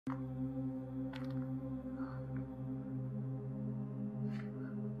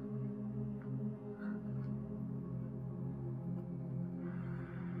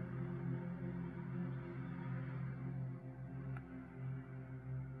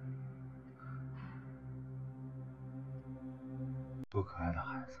多可爱的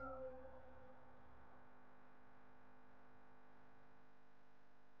孩子！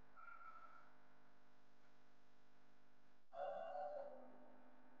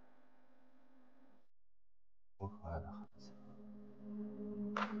多可爱的孩子！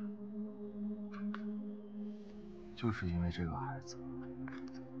就是因为这个孩子，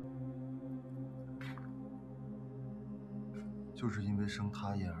就是因为生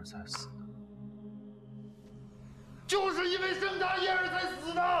他燕儿才死的，就是因为生他燕儿才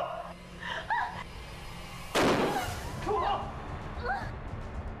死的！住口！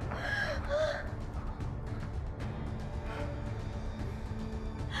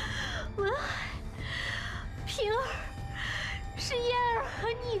文海，平儿是燕儿和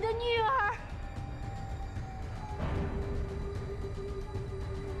你的女儿。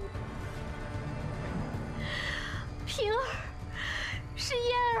平儿是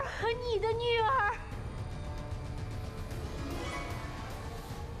燕儿和你的女儿。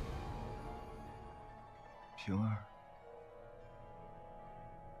平儿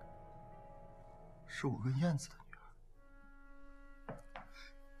是我跟燕子的女儿。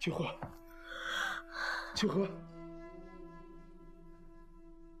秋荷，秋荷，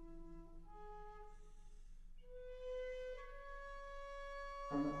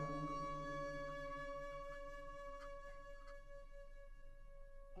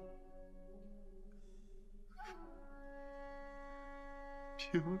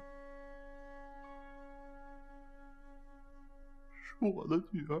平儿是我的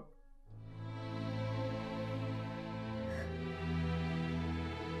女儿。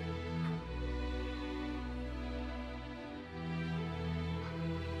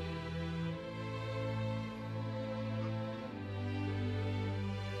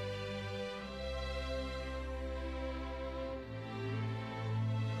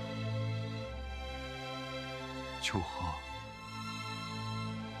秋荷，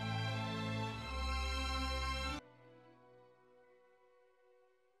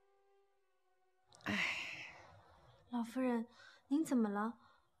老夫人，您怎么了？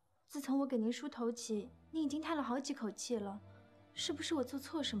自从我给您梳头起，您已经叹了好几口气了，是不是我做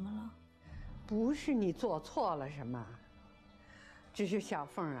错什么了？不是你做错了什么，只是小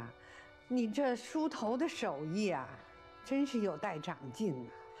凤啊，你这梳头的手艺啊，真是有待长进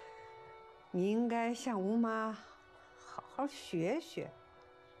呢。你应该向吴妈好好学学。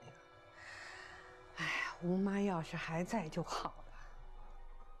哎呀，吴妈要是还在就好了。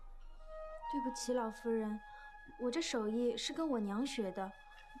对不起，老夫人，我这手艺是跟我娘学的。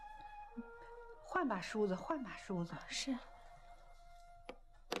换把梳子，换把梳子。是。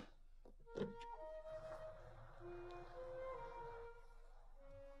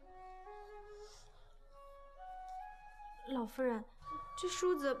老夫人，这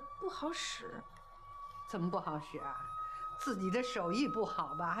梳子不好使。怎么不好使啊？自己的手艺不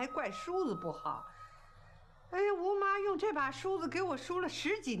好吧，还怪梳子不好。哎呀，吴妈用这把梳子给我梳了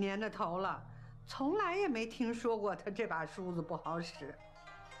10几年的头了，从来也没听说过她这把梳子不好使。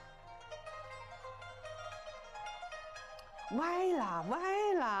歪了，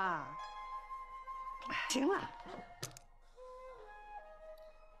歪了。行了，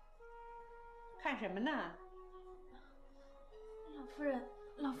看什么呢？老夫人，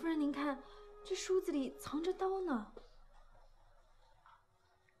老夫人，您看，这梳子里藏着刀呢。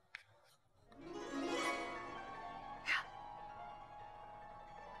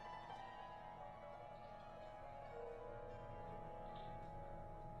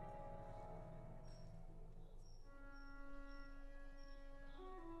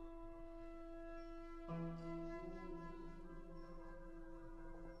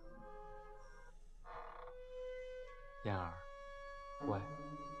燕儿，乖，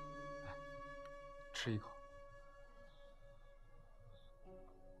来，吃一口。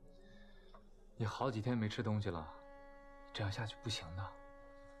你好几天没吃东西了，这样下去不行的。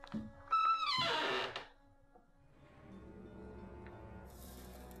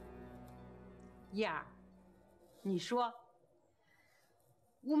燕儿，你说，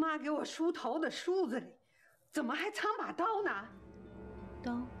吴妈给我梳头的梳子里，怎么还藏把刀呢？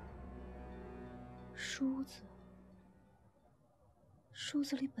刀，梳子，梳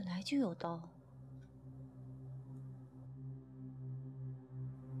子里本来就有刀。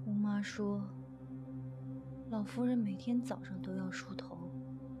吴妈说，老夫人每天早上都要梳头，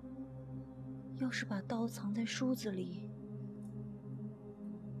要是把刀藏在梳子里，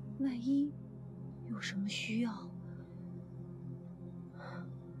万一有什么需要，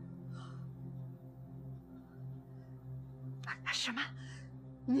什么？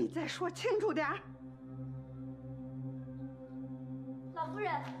你再说清楚点儿。老夫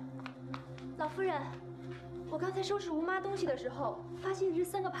人，老夫人，我刚才收拾吴妈东西的时候，发现这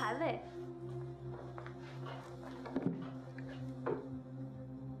3个牌位。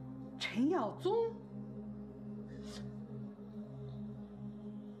陈耀宗，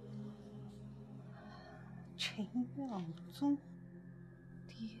陈耀宗，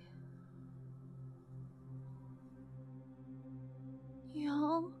爹，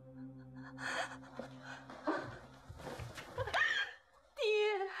娘，爹，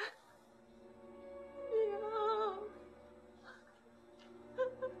娘，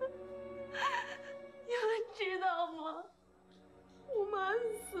你们知道吗？吴妈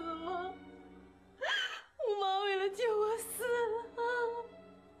死了，吴妈为了救我死了，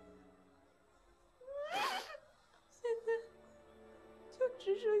现在就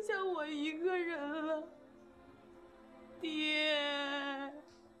只剩下我一个人了，爹，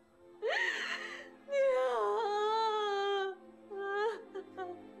娘，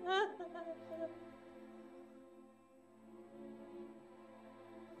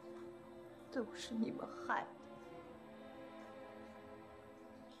都是你们害的。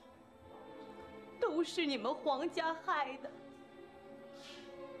都是你们黄家害的。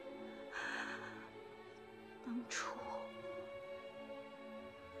当初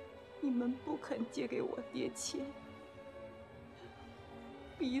你们不肯借给我爹钱，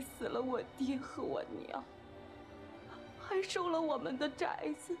逼死了我爹和我娘，还收了我们的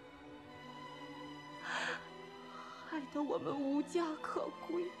宅子，害得我们无家可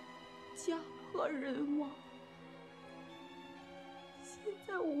归，家破人亡。现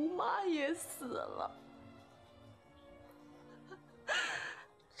在吴妈也死了，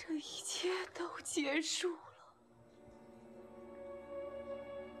这一切都结束了。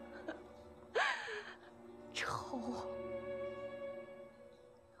仇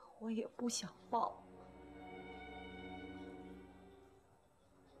我也不想报，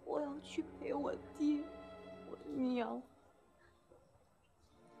我要去陪我爹、我娘，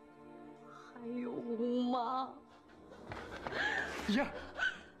还有吴妈。燕儿，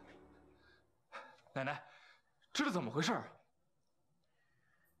奶奶，这是怎么回事？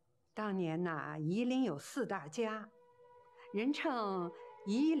当年呐，夷陵有4大家，人称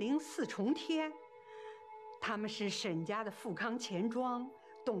夷陵4重天。他们是沈家的富康钱庄、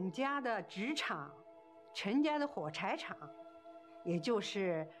董家的纸厂、陈家的火柴厂，也就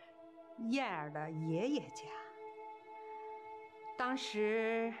是燕儿的爷爷家。当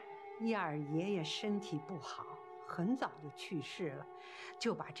时燕儿爷爷身体不好，很早就去世了，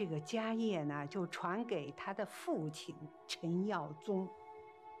就把这个家业呢就传给他的父亲陈耀宗。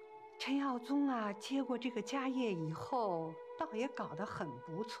陈耀宗啊，接过这个家业以后，倒也搞得很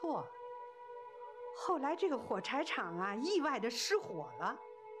不错。后来这个火柴厂啊，意外的失火了，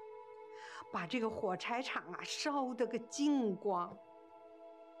把这个火柴厂啊烧得个精光。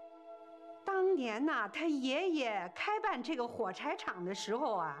当年呐，他爷爷开办这个火柴厂的时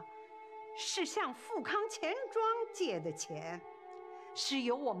候啊，是向富康钱庄借的钱，是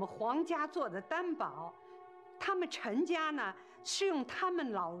由我们黄家做的担保，他们陈家呢是用他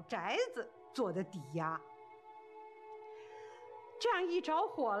们老宅子做的抵押。这样一着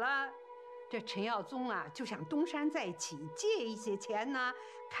火了，这陈耀宗啊就想东山再起，借一些钱呢，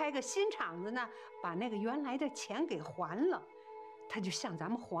开个新厂子呢，把那个原来的钱给还了。他就向咱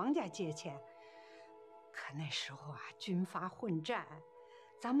们黄家借钱，可那时候啊军阀混战，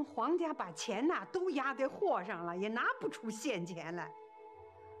咱们黄家把钱呐都压在货上了，也拿不出现钱来。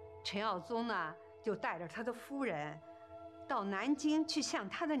陈耀宗呢就带着他的夫人到南京去向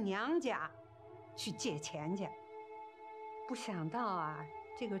他的娘家去借钱去。不想到啊，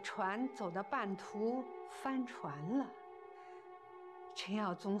这个船走到半途翻船了，陈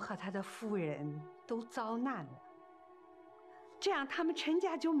耀宗和他的夫人都遭难了。这样他们陈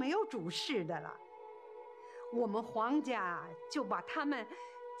家就没有主事的了，我们黄家就把他们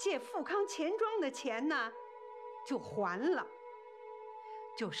借富康钱庄的钱呢就还了，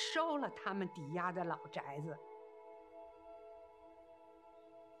就收了他们抵押的老宅子。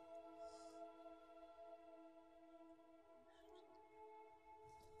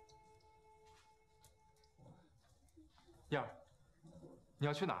燕儿，你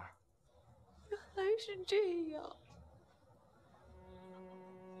要去哪儿？原来是这样。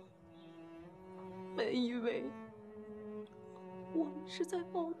本以为我们是在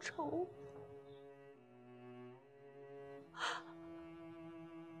报仇，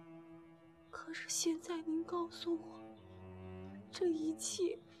可是现在您告诉我，这一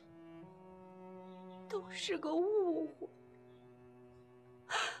切都是个误会。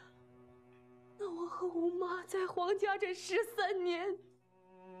那我和吴妈在黄家这13年，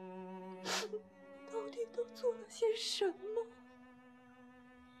到底都做了些什么？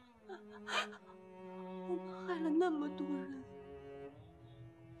我们了那么多人，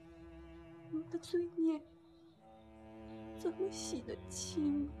我的罪孽怎么洗得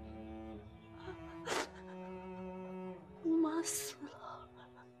清？吴妈死了，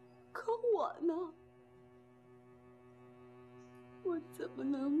可我呢？我怎么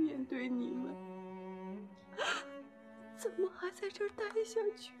能面对你们？怎么还在这儿待下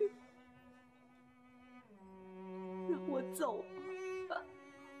去？让我走吧。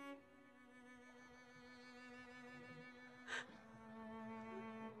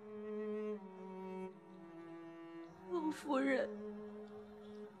老夫人，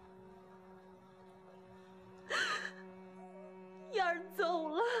燕儿走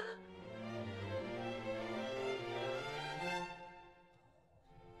了。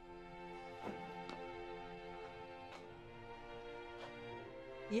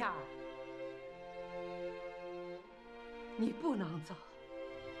燕儿，你不能走。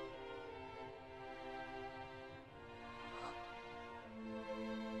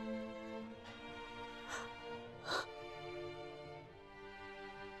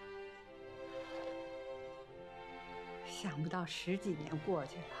想不到10几年过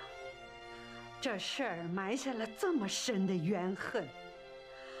去了，这事儿埋下了这么深的怨恨，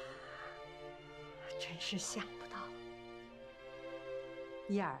真是想不到。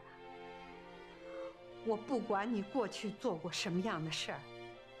燕儿啊，我不管你过去做过什么样的事儿，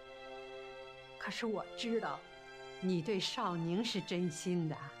可是我知道，你对少宁是真心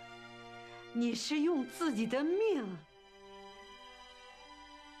的，你是用自己的命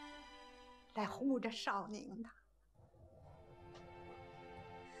来护着少宁的。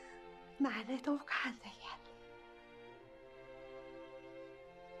奶奶都看在眼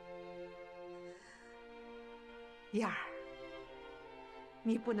里。燕儿，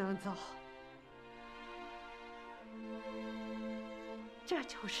你不能走，这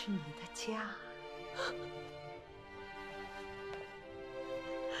就是你的家。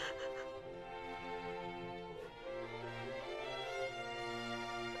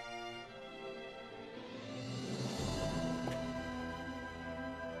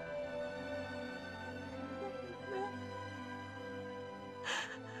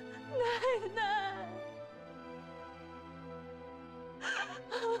奶奶，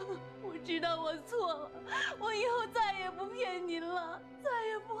我知道我错了，我以后再也不骗您了，再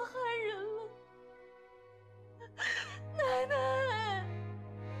也不害人了。奶奶，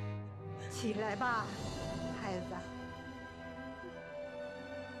起来吧，孩子。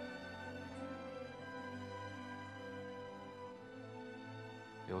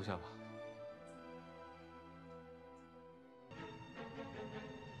留下吧。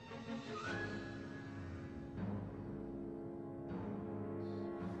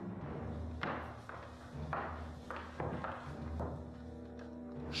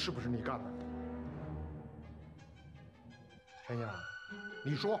是不是你干的？陈阳，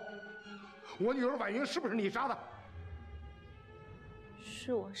你说，我女儿婉云是不是你杀的？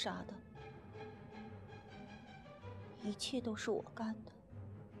是我杀的，一切都是我干的。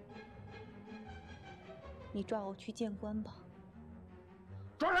你抓我去见官吧。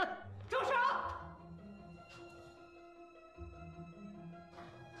抓人！住手！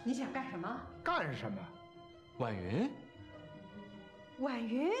你想干什么？干什么？婉云，婉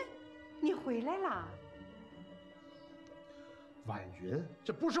云，你回来啦？婉云，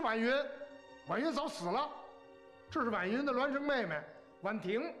这不是婉云，婉云早死了，这是婉云的孪生妹妹婉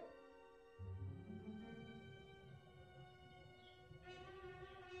婷。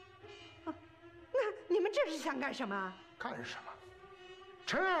那你们这是想干什么？干什么？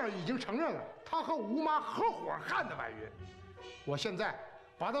陈二已经承认了，他和吴妈合伙干的婉云。我现在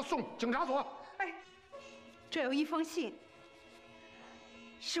把他送警察所。哎，这有一封信，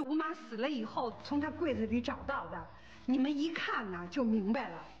是吴妈死了以后从她柜子里找到的，你们一看呢就明白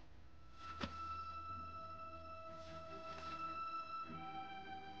了。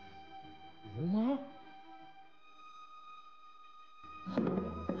吴妈？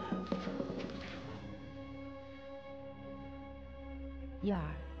燕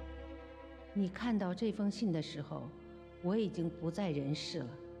儿，你看到这封信的时候，我已经不在人世了。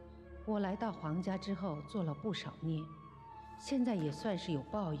我来到黄家之后做了不少孽，现在也算是有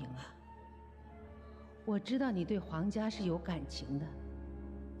报应了。我知道你对黄家是有感情的，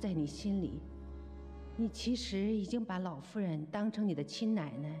在你心里，你其实已经把老夫人当成你的亲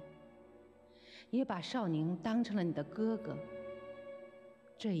奶奶，也把少宁当成了你的哥哥。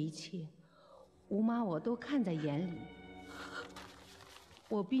这一切，吴妈我都看在眼里。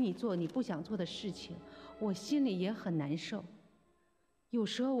我逼你做你不想做的事情，我心里也很难受。有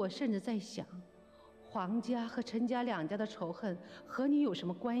时候我甚至在想，黄家和陈家两家的仇恨和你有什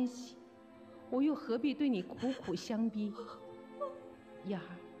么关系？我又何必对你苦苦相逼？燕儿，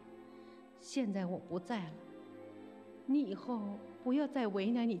现在我不在了，你以后不要再为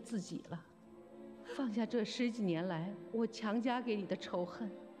难你自己了，放下这10几年来我强加给你的仇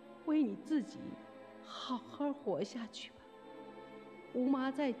恨，为你自己好好活下去吧。吴妈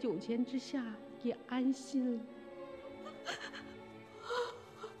在9泉之下也安心了。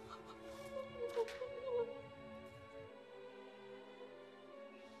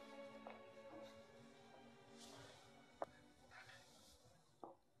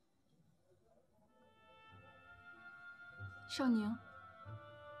少宁，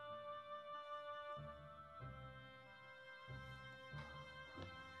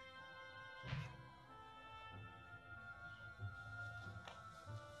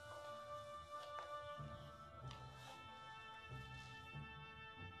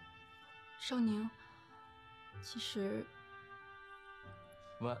少宁，其实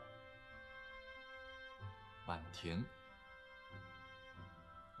婉婷，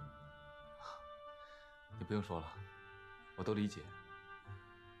你不用说了。我都理解，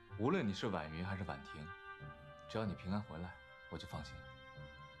无论你是婉云还是婉婷，只要你平安回来，我就放心了。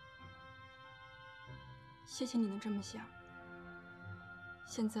谢谢你能这么想。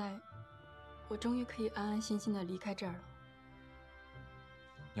现在，我终于可以安安心心的离开这儿了。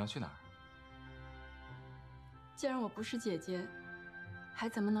你要去哪儿？既然我不是姐姐，还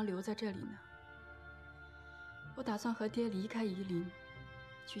怎么能留在这里呢？我打算和爹离开夷陵，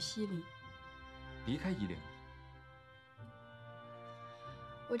去西陵。离开夷陵？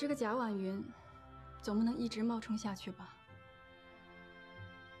我这个贾婉云，总不能一直冒充下去吧？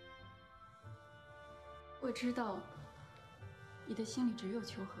我知道，你的心里只有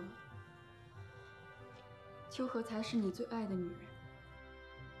秋荷，秋荷才是你最爱的女人。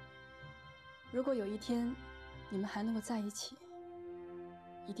如果有一天，你们还能够在一起，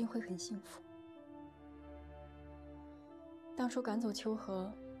一定会很幸福。当初赶走秋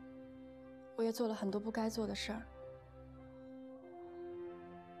荷，我也做了很多不该做的事儿。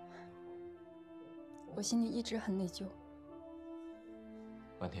我心里一直很内疚。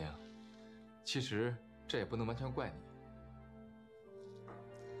婉婷，其实这也不能完全怪你。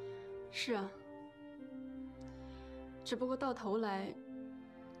是啊，只不过到头来，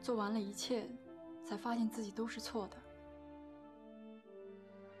做完了一切，才发现自己都是错的。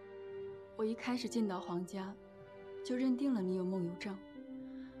我一开始进到皇家，就认定了你有梦游症，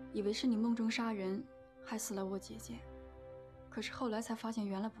以为是你梦中杀人，害死了我姐姐。可是后来才发现，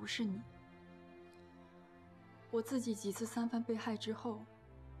原来不是你。我自己几次3番被害之后，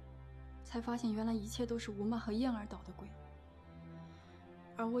才发现原来一切都是吴妈和燕儿捣的鬼。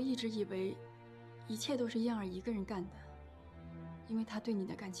而我一直以为，一切都是燕儿一个人干的，因为她对你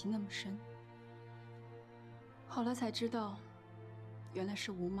的感情那么深。后来才知道，原来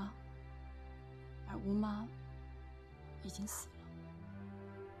是吴妈，而吴妈已经死了。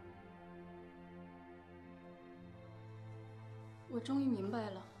我终于明白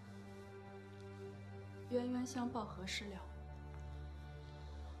了。冤冤相报何时了？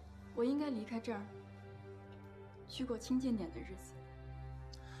我应该离开这儿，去过清静点的日子。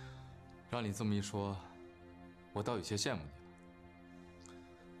让你这么一说，我倒有些羡慕你了。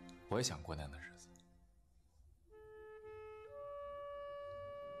我也想过那样的日子。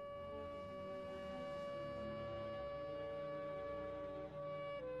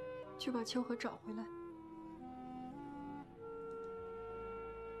去把秋荷找回来。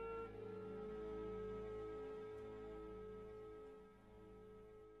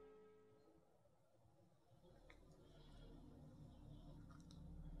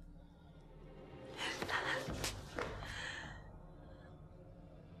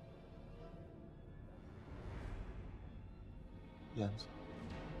燕子，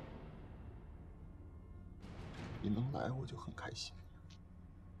你能来我就很开心。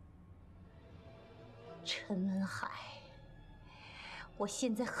陈文海，我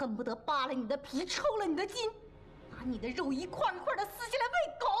现在恨不得扒了你的皮，抽了你的筋，把你的肉一块一块的撕下来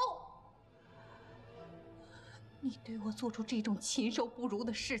喂狗。你对我做出这种禽兽不如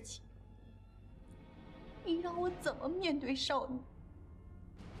的事情，你让我怎么面对少女？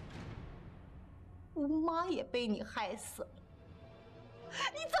吴妈也被你害死了，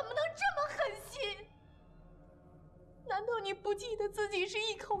你怎么能这么狠心？难道你不记得自己是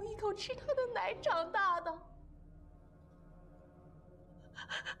一口一口吃她的奶长大的？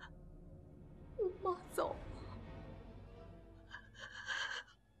吴妈走了，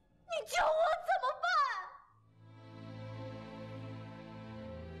你叫我怎么办？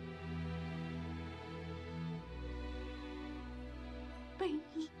被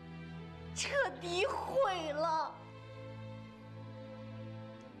你彻底毁了。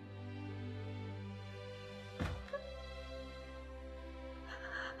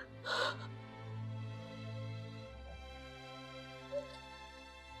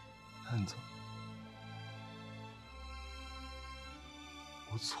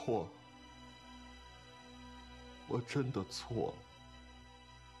我错了，我真的错了。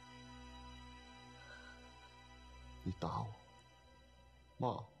你打我、骂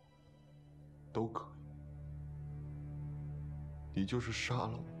我都可以，你就是杀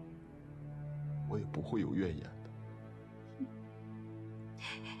了我，我也不会有怨言的。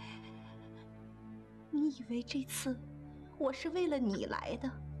你以为这次我是为了你来的？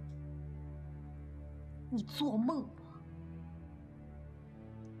你做梦吧！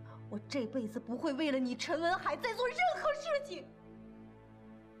我这辈子不会为了你陈文海再做任何事情。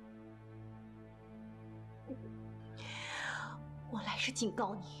我来是警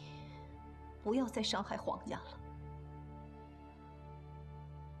告你，不要再伤害黄家了。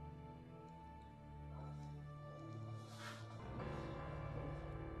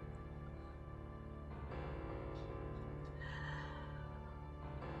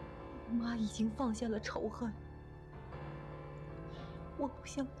我妈已经放下了仇恨，我不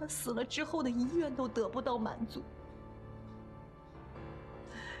想她死了之后的遗愿都得不到满足。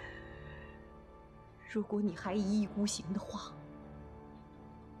如果你还一意孤行的话，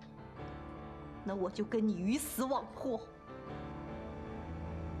那我就跟你鱼死网破。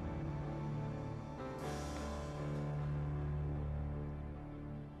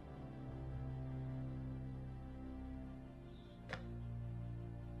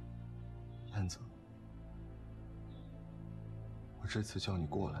燕子，我这次叫你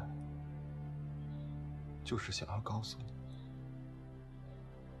过来，就是想要告诉你，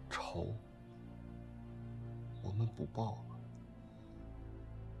仇我们不报了。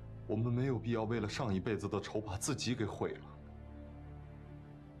我们没有必要为了上一辈子的仇把自己给毁了。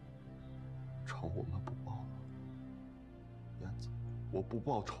仇我们不报了，燕子，我不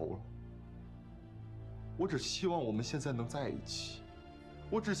报仇了。我只希望我们现在能在一起，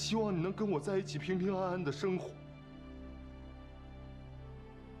我只希望你能跟我在一起，平平安安的生活，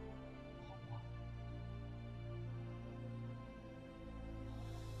好吗？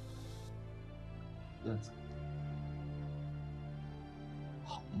燕子，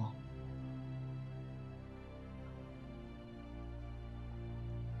好吗？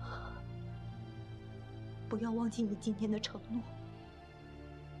不要忘记你今天的承诺，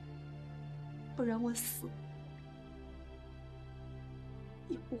不然我死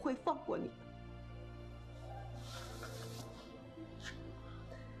也不会放过你。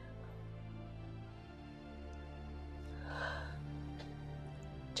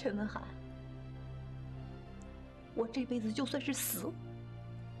陈文海，我这辈子就算是死，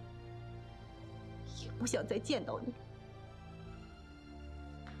也不想再见到你。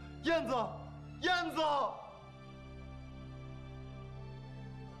燕子，燕子！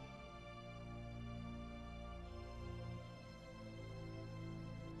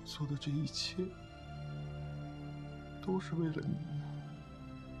我做的这一切都是为了你呀。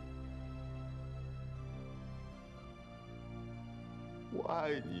我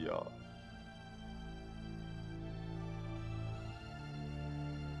爱你呀。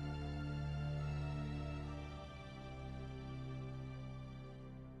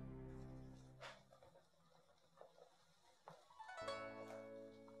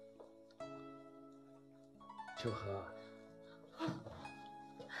秋荷，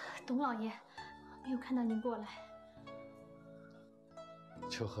董老爷，没有看到您过来。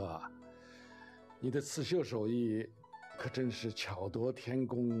秋荷，你的刺绣手艺可真是巧夺天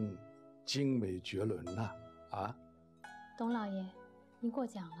工，精美绝伦呐！啊，董老爷，您过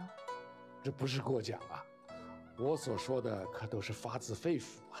奖了。这不是过奖啊，我所说的可都是发自肺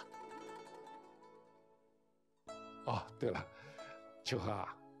腑啊。哦，对了，秋荷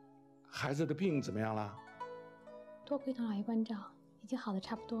啊，孩子的病怎么样了？多亏董老爷关照，已经好的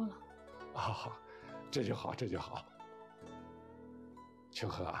差不多了。好，这就好，这就好。秋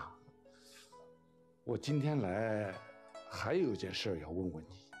荷啊，我今天来还有一件事要问问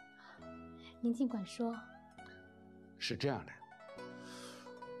你。您尽管说。是这样的，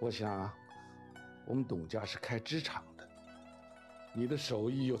我想我们董家是开织厂的，你的手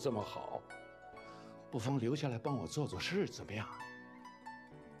艺又这么好，不妨留下来帮我做做事，怎么样？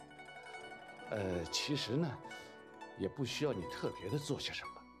其实呢，也不需要你特别的做些什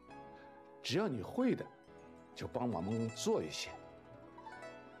么，只要你会的，就帮忙做一些。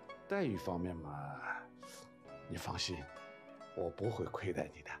待遇方面嘛，你放心，我不会亏待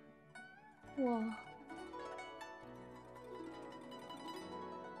你的。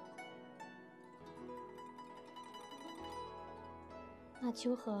那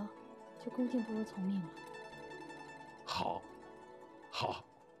秋荷就恭敬不如从命了。好。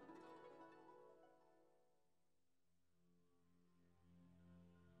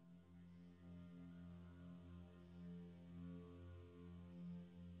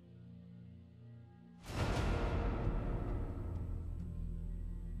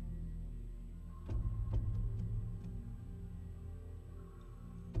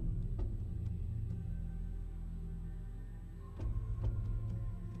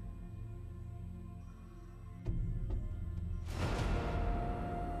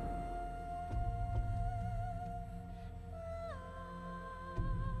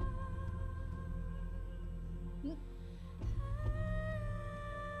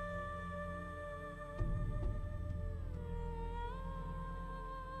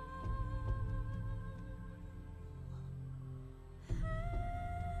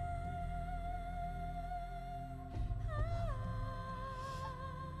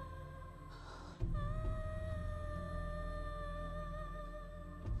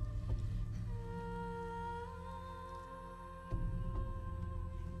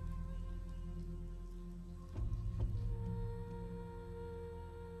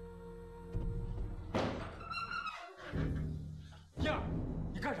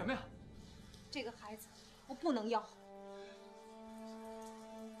我不能要。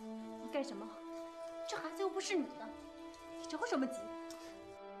你干什么？这孩子又不是你的，你着什么急？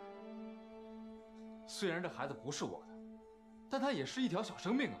虽然这孩子不是我的，但他也是一条小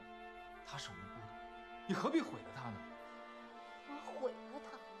生命啊，他是无辜的，你何必毁了他呢？我毁了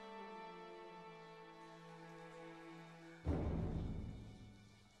他。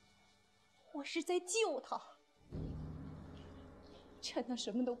我是在救他，趁他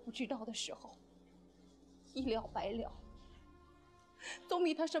什么都不知道的时候，一了百了，总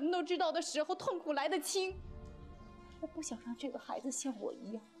比他什么都知道的时候痛苦来得轻。我不想让这个孩子像我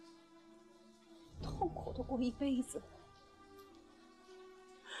一样，痛苦的过一辈子。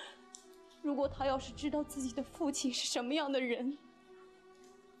如果他要是知道自己的父亲是什么样的人，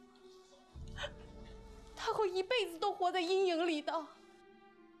他会一辈子都活在阴影里的。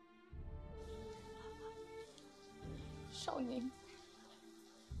少宁，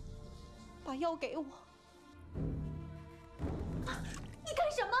把药给我。你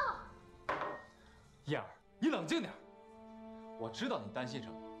干什么？燕儿，你冷静点。我知道你担心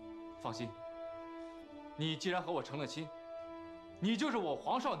什么，放心。你既然和我成了亲，你就是我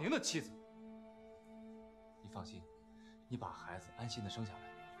黄少宁的妻子。你放心，你把孩子安心的生下来。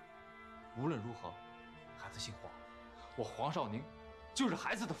无论如何，孩子姓黄，我黄少宁就是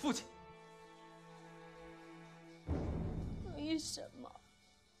孩子的父亲。为什么？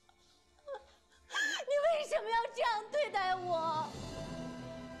你为什么要这样对待我？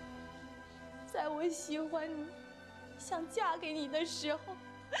在我喜欢你、想嫁给你的时候，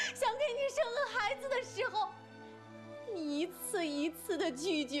想给你生个孩子的时候，你一次一次的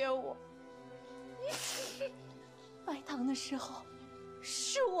拒绝我。拜堂的时候，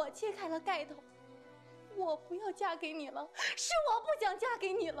是我揭开了盖头，我不要嫁给你了，是我不想嫁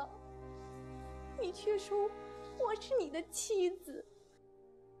给你了，你却说我是你的妻子。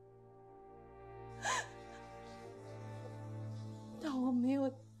当我没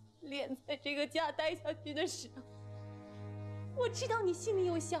有脸在这个家待下去的时候，我知道你心里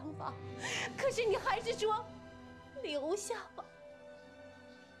有想法，可是你还是说留下吧。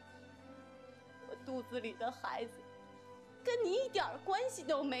我肚子里的孩子跟你一点关系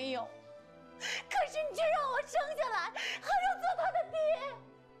都没有，可是你却让我生下来，还要做他的爹。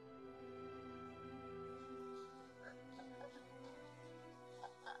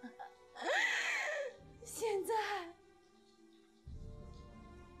现在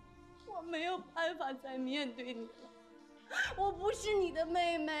我没有办法再面对你了，我不是你的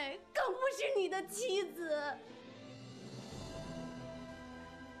妹妹，更不是你的妻子。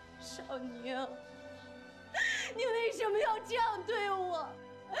少宁，你为什么要这样对我？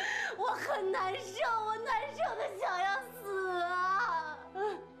我很难受，我难受的想要死啊！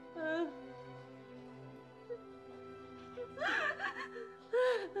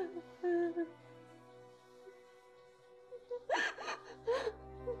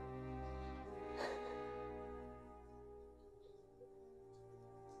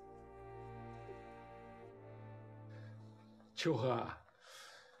秋荷，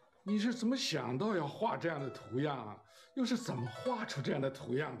你是怎么想到要画这样的图样啊？又是怎么画出这样的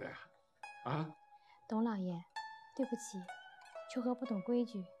图样的呀？啊？董老爷，对不起，秋荷不懂规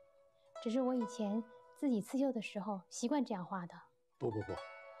矩，只是我以前自己刺绣的时候习惯这样画的。不，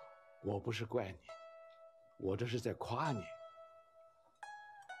我不是怪你，我这是在夸你。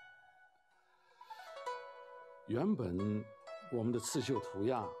原本我们的刺绣图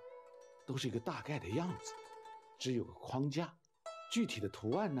样都是一个大概的样子，只有个框架，具体的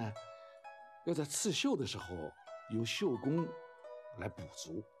图案呢，要在刺绣的时候由绣工来补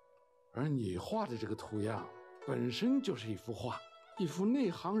足。而你画的这个图样本身就是一幅画，一幅内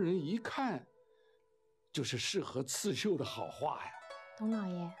行人一看就是适合刺绣的好画呀。董老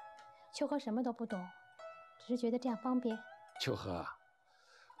爷，秋荷什么都不懂，只是觉得这样方便。秋荷，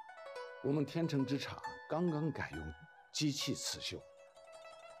我们天成织厂刚刚改用机器刺绣，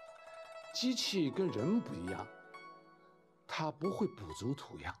机器跟人不一样，它不会补足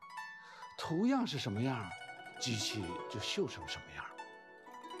图样，图样是什么样，机器就绣成什么样。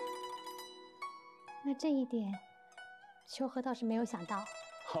那这一点，秋荷倒是没有想到。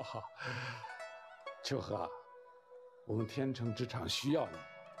哈哈，秋荷，我们天成织厂需要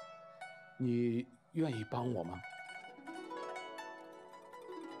你，你愿意帮我吗？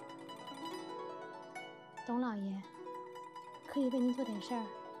董老爷，可以为您做点事儿，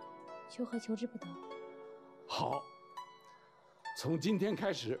秋荷求之不得。好，从今天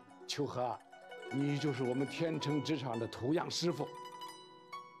开始，秋荷，你就是我们天成织厂的图样师傅。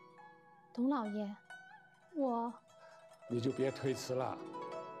董老爷，你就别推辞了。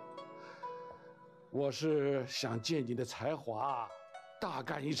我是想借你的才华，大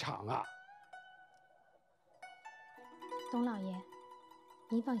干一场啊！董老爷，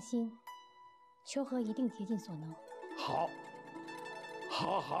您放心，秋荷一定竭尽所能。好，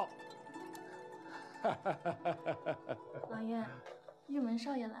好。老爷，玉门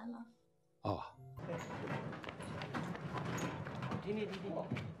少爷来了。哦，停，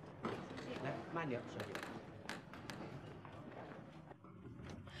来，慢点，小姐。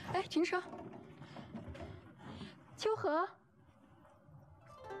哎，停车！秋荷，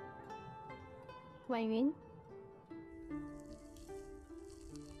婉云，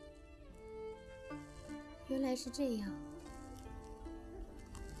原来是这样。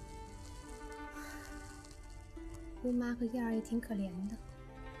姑妈和燕儿也挺可怜的，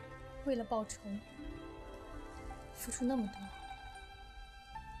为了报仇，付出那么多。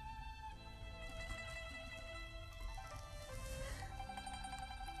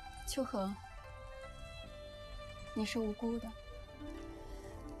秋荷，你是无辜的。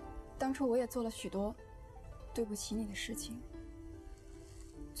当初我也做了许多对不起你的事情，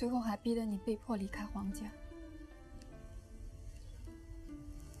最后还逼得你被迫离开皇家，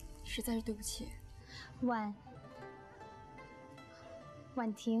实在是对不起。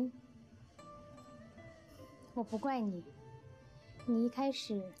婉婷，我不怪你，你一开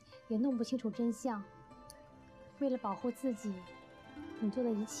始也弄不清楚真相，为了保护自己，你做的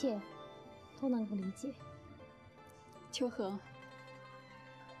一切都能够理解。秋荷，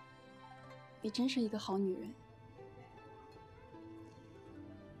你真是一个好女人。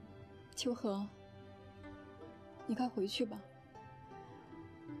秋荷，你快回去吧。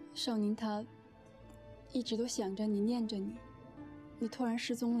少宁他一直都想着你，念着你。你突然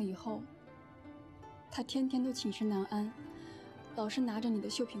失踪了以后，他天天都寝食难安，老是拿着你的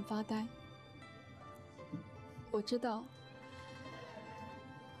绣品发呆。我知道，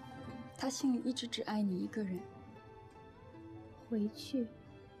他心里一直只爱你一个人。回去，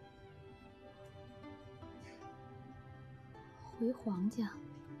回皇家。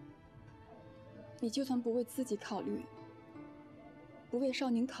你就算不为自己考虑，不为少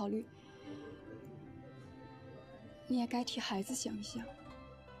宁考虑，你也该替孩子想一想。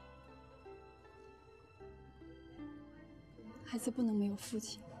孩子不能没有父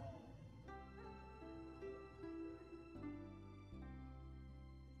亲。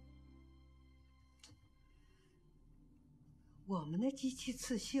我们的机器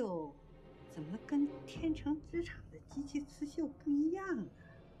刺绣怎么跟天成织厂的机器刺绣不一样呢？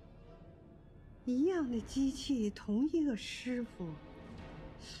一样的机器，同一个师傅，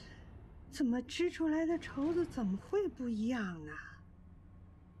怎么织出来的绸子怎么会不一样呢？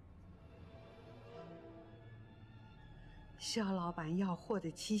肖老板要货的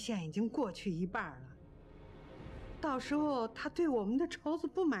期限已经过去一半了，到时候他对我们的绸子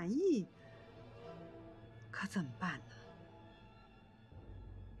不满意，可怎么办呢？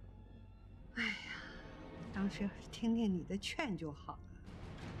哎呀，当时要是听听你的劝就好了。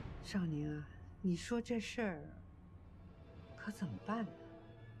少宁啊，你说这事儿可怎么办呢？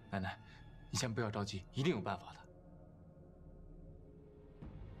奶奶，你先不要着急，一定有办法的。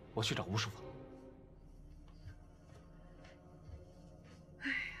我去找吴师傅。哎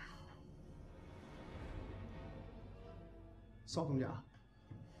呀，邵东家，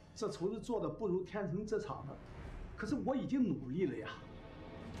这绸子做的不如天成织厂的，可是我已经努力了呀。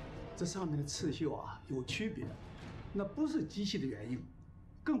这上面的刺绣啊有区别，那不是机器的原因，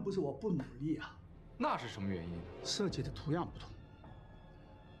更不是我不努力啊。那是什么原因？设计的图样不同。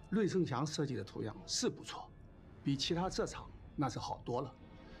芮胜祥设计的图样是不错，比其他织厂那是好多了。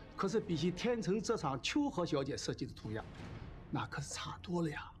可是比起天成织厂秋荷小姐设计的图样，那可是差多了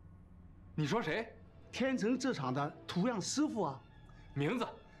呀。你说谁？天成织厂的图样师傅啊。名字？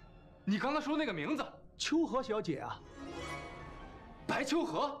你刚才说那个名字？秋荷小姐啊。白秋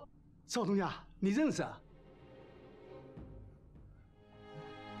荷。赵东家，你认识啊？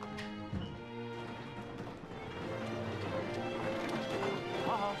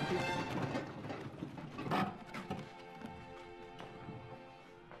好。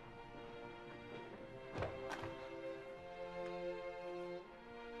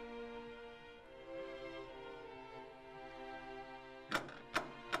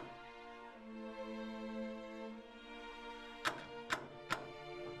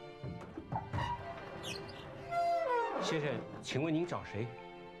先生，请问您找谁？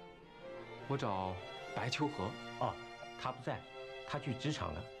我找白秋荷。哦，他不在，他去职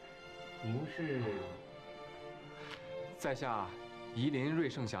场了。您是？在下夷陵芮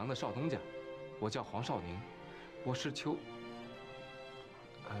胜祥的少东家，我叫黄少宁，我是秋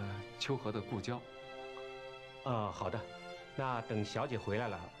荷的故交。好的，那等小姐回来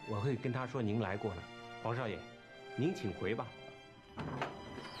了，我会跟她说您来过了。黄少爷，您请回吧。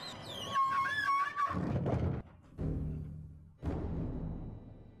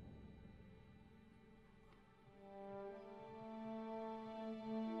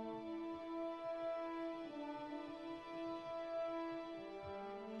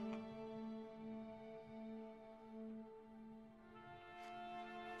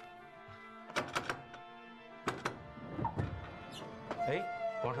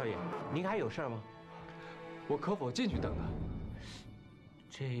哎，王少爷，您还有事吗？我可否进去等他？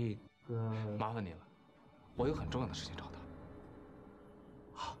这个麻烦你了，我有很重要的事情找他。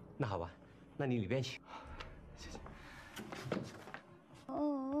好，那好吧，那你里边请。谢谢。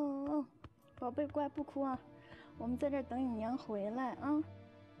宝贝乖，不哭啊，我们在这儿等你娘回来啊。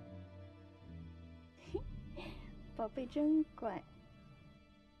宝贝真乖。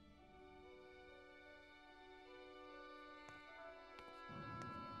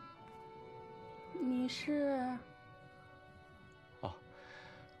你是？哦，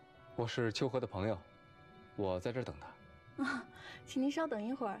我是秋荷的朋友，我在这儿等他。啊，请您稍等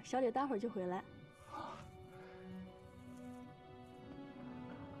一会儿，小姐待会儿就回来。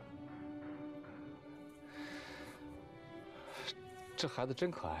这孩子真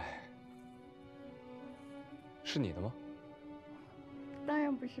可爱，是你的吗？当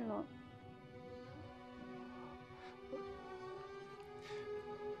然不是了。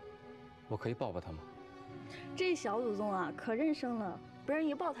我可以抱抱他吗？这小祖宗啊，可认生了，别人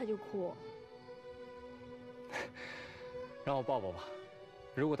一抱他就哭。让我抱抱吧，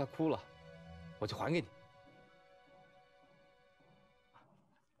如果他哭了，我就还给你。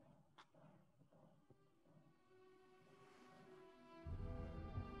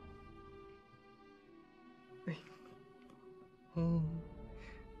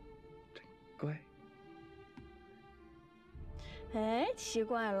真乖。哎，奇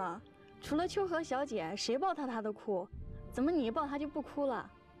怪了，除了秋荷小姐，谁抱她都哭，怎么你一抱她就不哭了？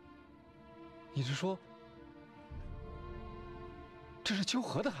你是说，这是秋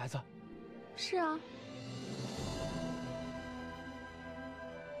荷的孩子？是啊。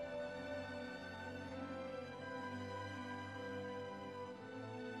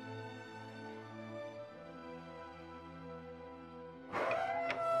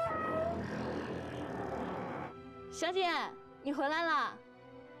小姐，你回来啦！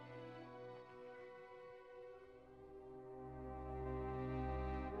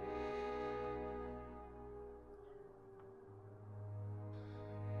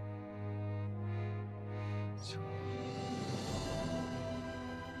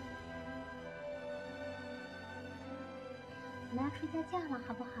我们要睡觉了，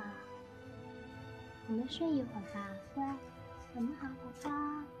好不好？我们睡一会儿吧，乖。我们好，宝宝。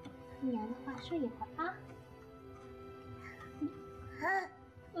听娘的话，睡一会儿啊。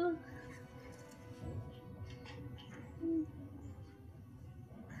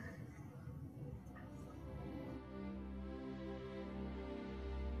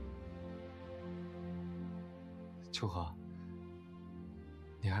秋荷，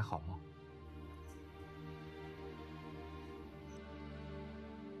你还好吗？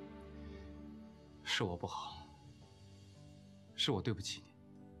是我不好，是我对不起你，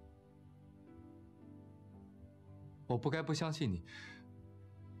我不该不相信你，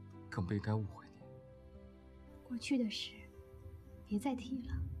更不应该误会你。过去的事，别再提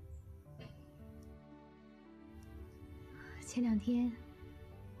了。前2天，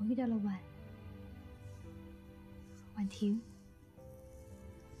我遇到了婉婷，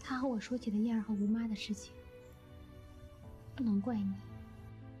她和我说起了燕儿和吴妈的事情，不能怪你。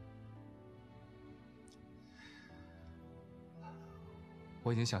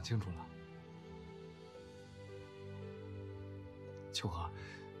我已经想清楚了，秋荷，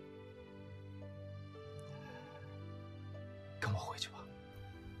跟我回去吧。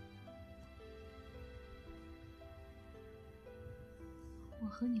我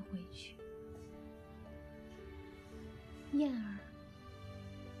和你回去，燕儿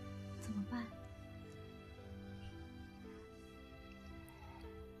怎么办？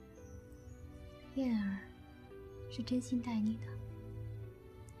燕儿是真心待你的，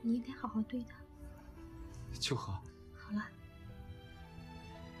你应该好好对她。秋荷，好了。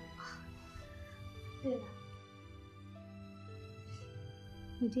对了，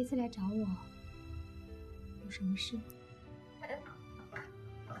你这次来找我有什么事？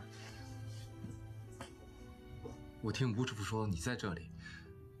我听吴师傅说你在这里，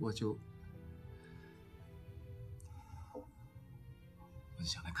我就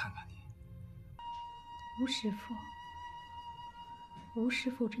想来看看你。吴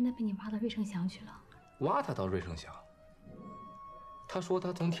师傅真的被你挖到瑞盛祥去了？挖他到瑞盛祥？他说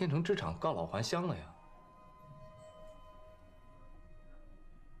他从天成织厂告老还乡了呀。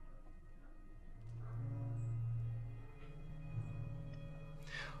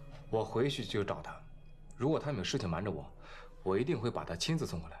我回去就找他，如果他有事情瞒着我，我一定会把他亲自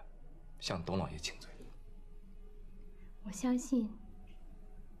送回来，向董老爷请罪。我相信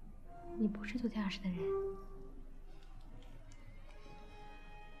你不是做这样事的人。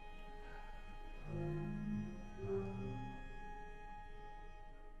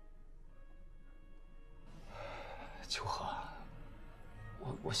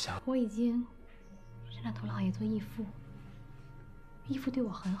我已经认了佟老爷做义父，义父对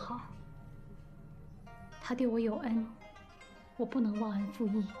我很好，他对我有恩，我不能忘恩负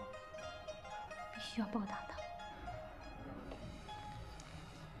义，必须要报答他。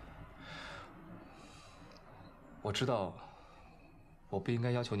我知道，我不应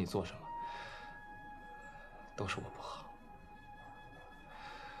该要求你做什么，都是我不好。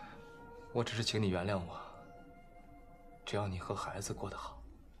我只是请你原谅我，只要你和孩子过得好，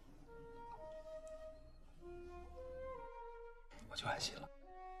我就安心了。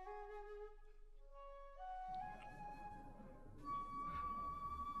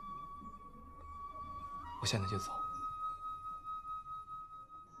我现在就走。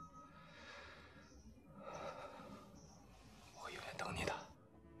我会永远等你的。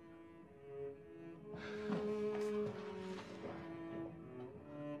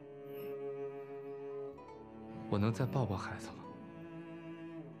我能再抱抱孩子吗？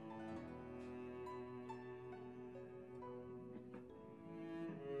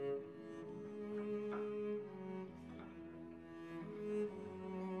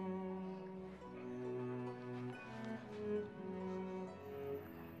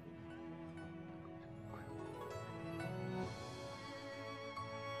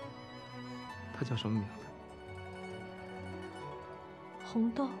他叫什么名字？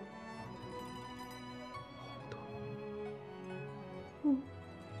红豆。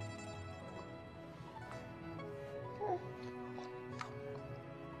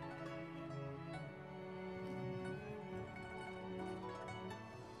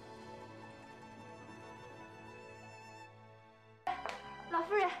老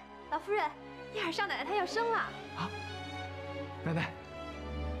夫人，老夫人，燕儿少奶奶她要生了。啊，奶奶，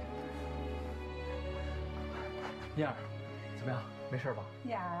燕儿，怎么样？没事吧？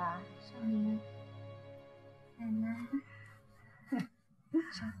燕儿啊，少宁，奶奶，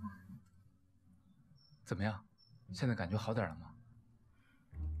少华，怎么样？现在感觉好点了吗？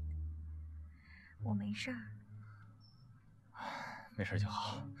我没事儿。没事就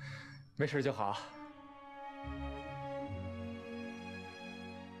好，没事就好。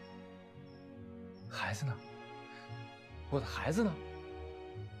孩子呢？我的孩子呢？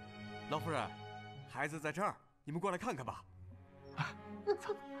老夫人，孩子在这儿，你们过来看看吧。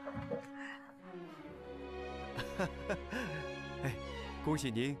哎，恭喜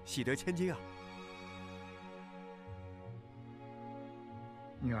您喜得千金啊！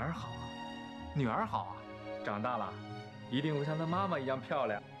女儿好啊，女儿好啊，长大了一定会像她妈妈一样漂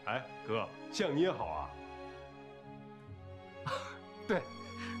亮。哎，哥，像你也好啊。对，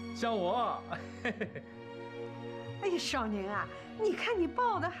像我。哎呀，少宁啊，你看你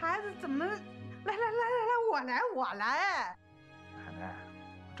抱的孩子怎么……来，我来。奶奶，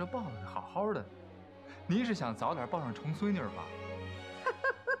这抱的好好的，您是想早点抱上重孙女吧？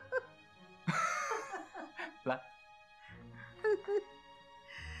来。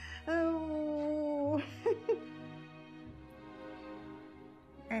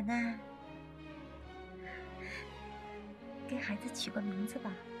奶奶，给孩子取个名字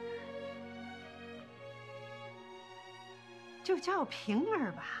吧。就叫平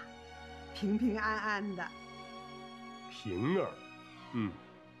儿吧，平平安安的。平儿，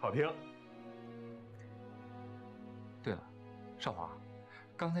好听。对了，少华，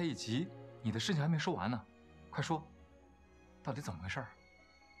刚才一集你的事情还没说完呢，快说，到底怎么回事？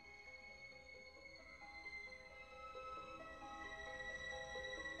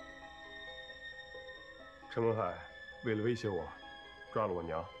陈文海为了威胁我，抓了我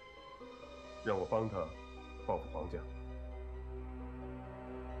娘，让我帮他报复黄家。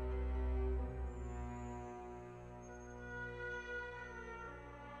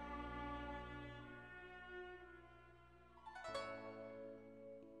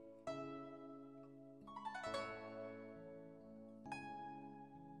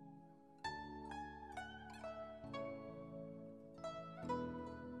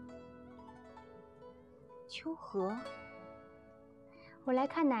秋荷，我来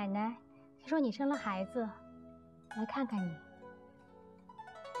看奶奶。她说你生了孩子，来看看你。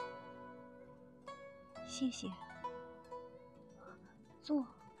谢谢。坐。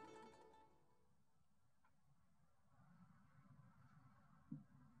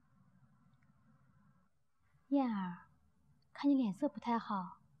燕儿，看你脸色不太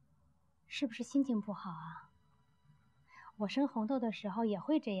好，是不是心情不好啊？我生红豆的时候也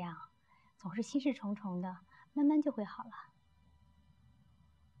会这样，总是心事重重的，慢慢就会好了。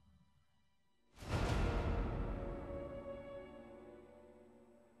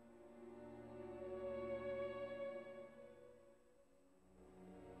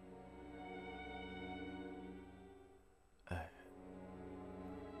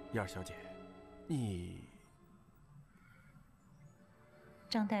燕儿小姐，你……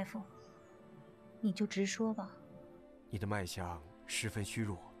张大夫，你就直说吧。你的脉象十分虚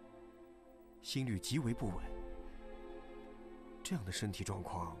弱，心率极为不稳。这样的身体状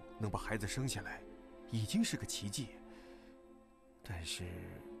况能把孩子生下来，已经是个奇迹。但是，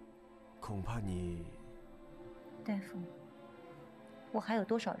恐怕你……大夫，我还有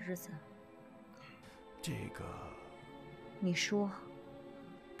多少日子？这个……你说。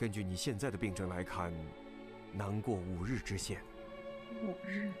根据你现在的病症来看，难过5日之限。5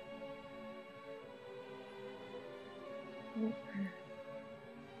日。5日。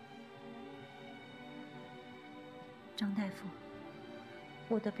张大夫，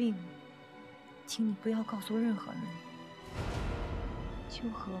我的病，请你不要告诉任何人。秋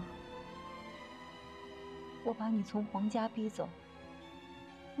荷，我把你从皇家逼走，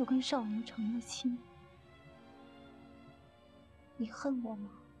又跟少宁成了亲，你恨我吗？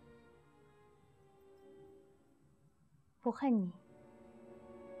不恨你，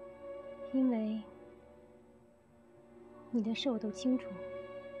因为你的事我都清楚。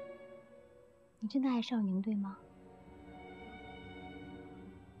你真的爱少宁，对吗？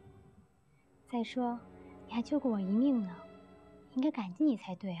再说，你还救过我一命呢，应该感激你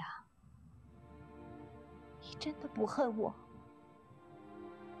才对啊。你真的不恨我？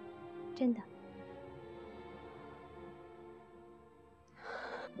真的。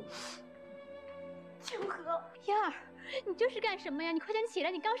秋荷，燕儿，你这是干什么呀？你快点起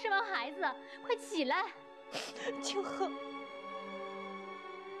来，你刚生完孩子，快起来！秋荷，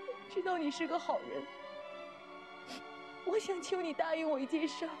我知道你是个好人，我想求你答应我一件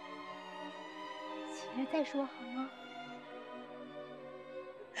事儿。起来再说好吗？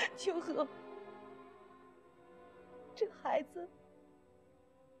秋荷，这孩子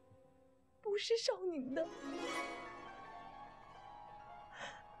不是少宁的。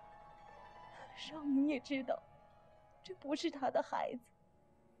少宁也知道这不是他的孩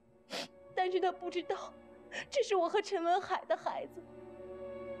子，但是他不知道这是我和陈文海的孩子。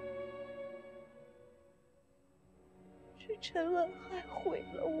是陈文海毁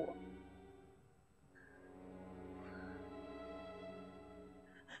了我。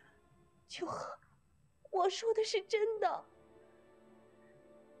秋荷，我说的是真的。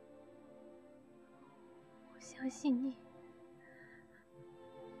我相信你，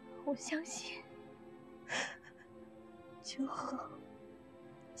我相信。秋荷，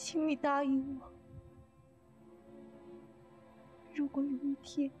请你答应我，如果有一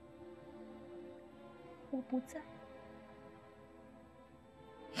天我不在，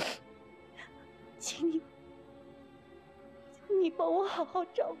请你帮我好好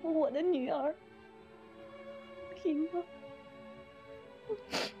照顾我的女儿平儿。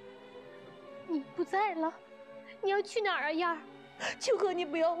你不在了，你要去哪儿啊，燕儿？秋荷，你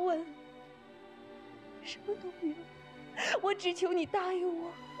不要问，什么都不要，我只求你答应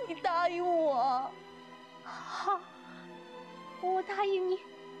我，你答应我。好，我答应你，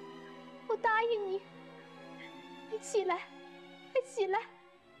我答应你。你起来，快起来！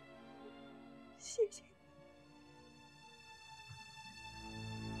谢谢你。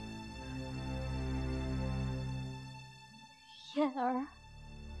燕儿。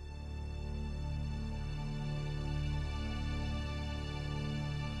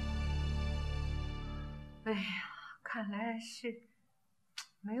哎呀，看来是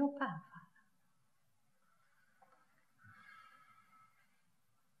没有办法了。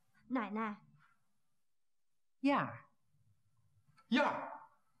奶奶，燕儿，燕儿，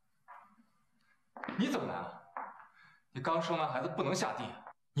你怎么来了？你刚生完孩子不能下地，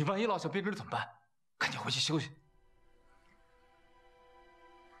你万一落下病根怎么办？赶紧回去休息。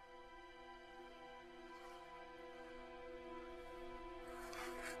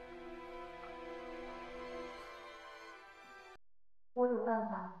我有办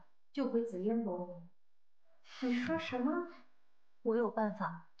法救回紫嫣伯母。你说什么？我有办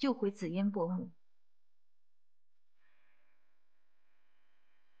法救回紫嫣伯母。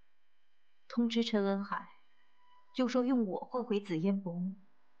通知陈文海，就说用我换回紫嫣伯母。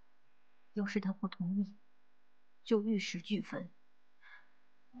要是他不同意，就玉石俱焚。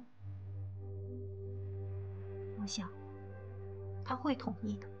我想他会同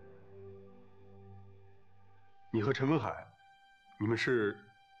意的。你和陈文海，你们是？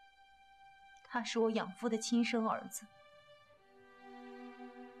他是我养父的亲生儿子，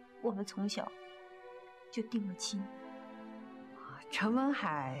我们从小就定了亲。陈文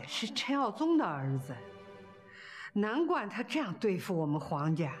海是陈耀宗的儿子，难怪他这样对付我们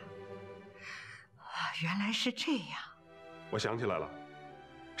黄家。原来是这样。我想起来了，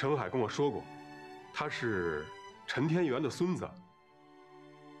陈文海跟我说过，他是陈天元的孙子。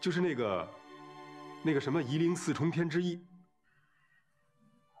就是那个什么夷陵4重天之一。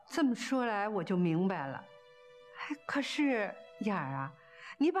这么说来，我就明白了。可是燕儿啊，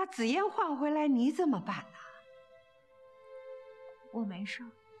你把紫嫣换回来，你怎么办呢？我没事。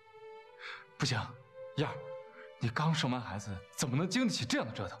不行，燕儿，你刚生完孩子，怎么能经得起这样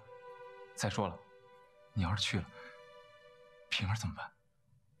的折腾？再说了，你要是去了，平儿怎么办？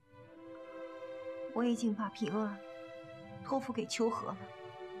我已经把平儿托付给秋荷了。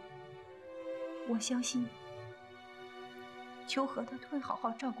我相信秋荷他会好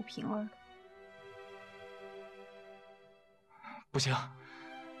好照顾平儿的。不行，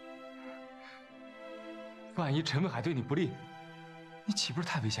万一陈文海对你不利，你岂不是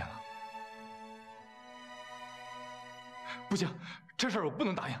太危险了？不行，这事儿我不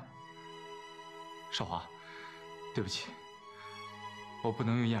能答应。少华，对不起，我不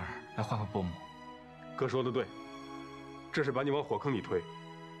能用燕儿来换回伯母。哥说的对，这是把你往火坑里推。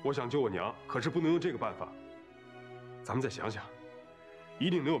我想救我娘，可是不能用这个办法。咱们再想想，一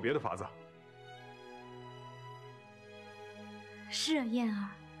定能有别的法子。是啊，燕儿，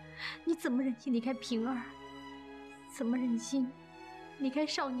你怎么忍心离开平儿？怎么忍心离开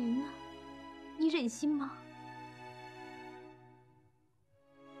少宁呢？你忍心吗？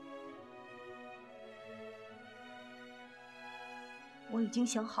我已经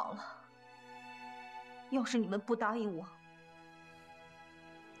想好了，要是你们不答应我，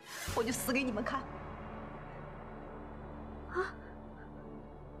我就死给你们看。啊！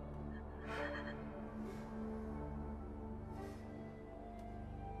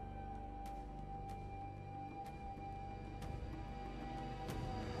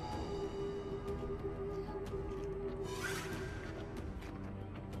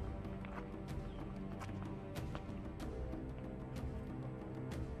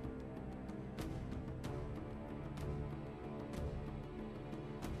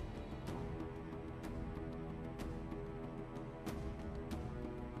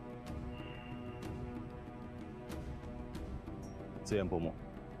紫嫣伯母，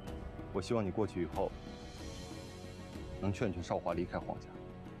我希望你过去以后，能劝劝少华离开皇家。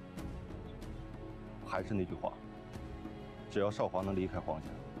还是那句话，只要少华能离开皇家，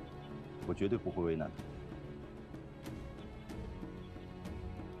我绝对不会为难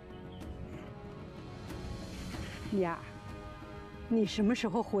他。燕儿，你什么时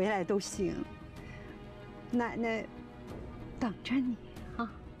候回来都行，奶奶等着你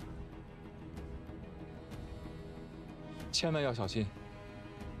啊。千万要小心，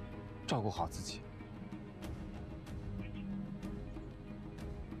照顾好自己。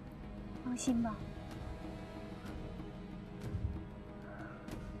放心吧，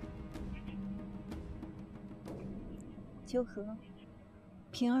秋荷，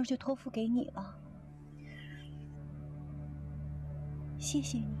平儿就托付给你了。谢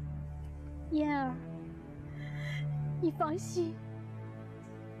谢你，燕儿，你放心，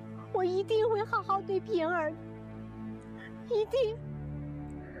我一定会好好对平儿的。一定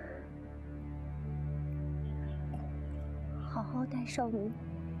好好待少宁，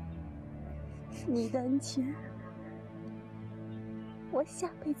你的恩情，我下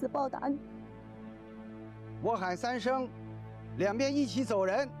辈子报答你。我喊3声，两边一起走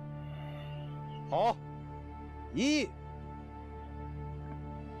人。好，1。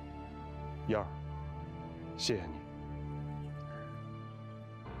燕儿，谢谢你。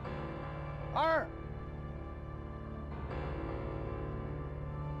2。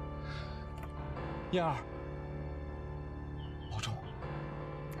燕儿，保重。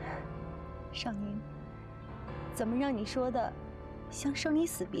少宁，怎么让你说的像生离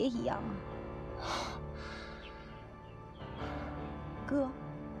死别一样啊？哥，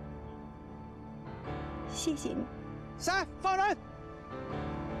谢谢你。3，放人。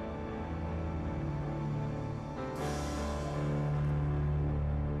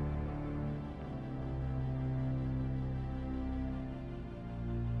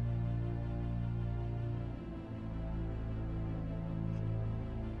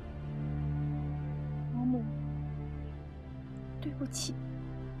对不起，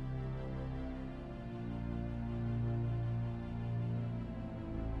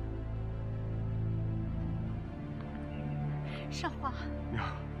少华。娘，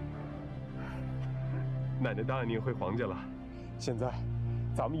奶奶答应您回皇家了，现在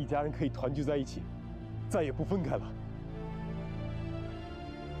咱们一家人可以团聚在一起，再也不分开了。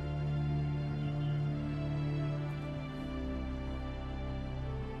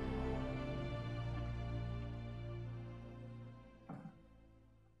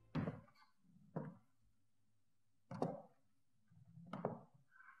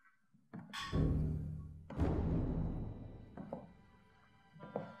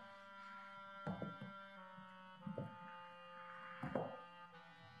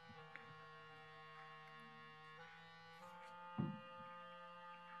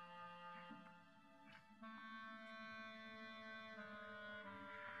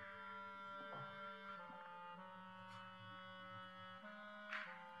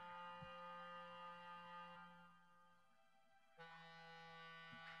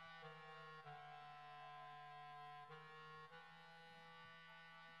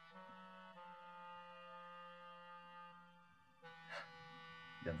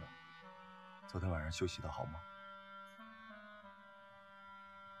昨天晚上休息的好吗？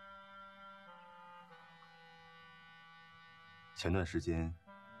前段时间，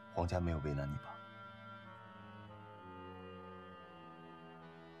皇家没有为难你吧？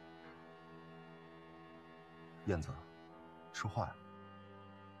燕子，说话呀！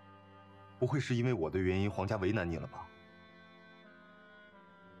不会是因为我的原因，皇家为难你了吧？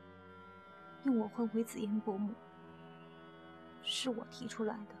令我换回紫烟伯母，是我提出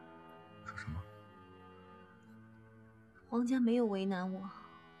来的。说什么？皇家没有为难我，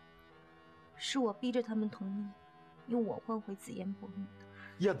是我逼着他们同意，用我换回紫烟伯母的。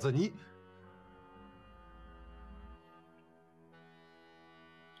燕子，你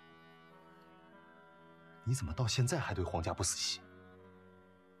怎么到现在还对皇家不死心？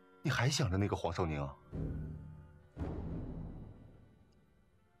你还想着那个黄少宁啊？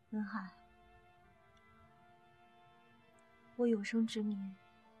文海，我有生之年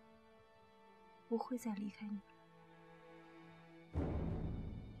不会再离开你了。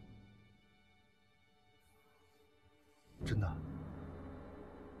真的？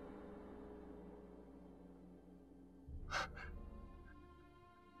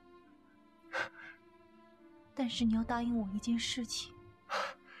但是你要答应我一件事情。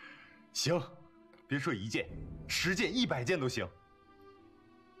行，别说1件，10件、100件都行。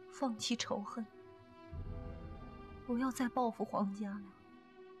放弃仇恨，不要再报复皇家了。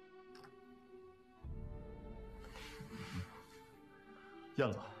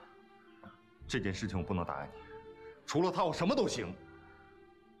燕子，这件事情我不能答应你，除了他，我什么都行。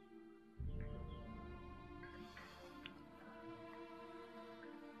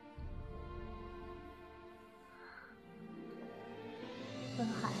文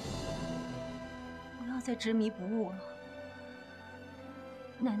海，不要再执迷不悟了。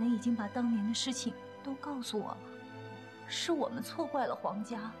奶奶已经把当年的事情都告诉我了，是我们错怪了皇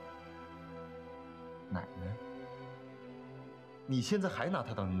家。奶奶？你现在还拿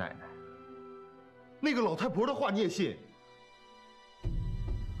她当你奶奶？那个老太婆的话你也信？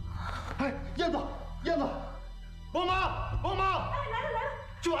哎，燕子，燕子，王妈，王妈！哎，来了来了，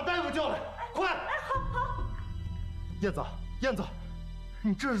去把大夫叫来，快！哎，好。燕子，燕子，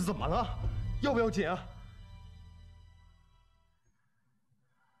你这是怎么了？要不要紧啊？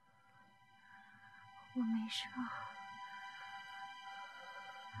我没事。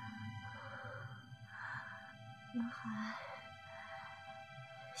文海，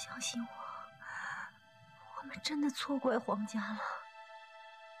相信我，我们真的错怪皇家了。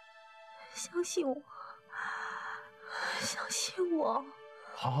相信我，相信我。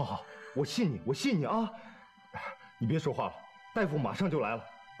好，好，好，我信你，我信你啊！你别说话了，大夫马上就来了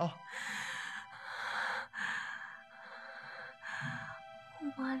啊！我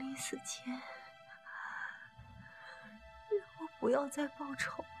妈临死前让我不要再报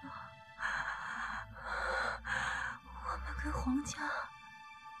仇了。我们跟皇家本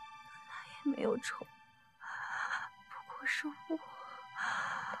来也没有仇，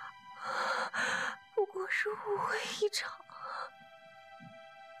不过是误会一场。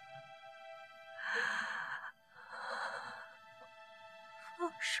放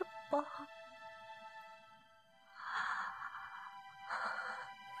手吧，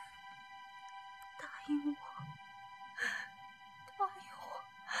答应我，答应我。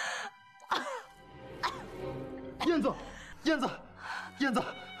燕子，燕子，燕子，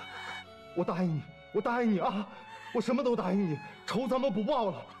我答应你，我答应你啊！我什么都答应你，仇咱们不报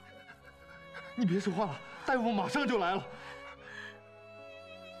了。你别说话了，大夫马上就来了。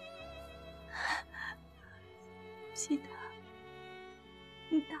记得，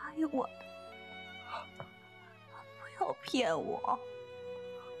你答应我的，不要骗我。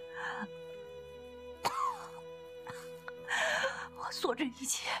我做这一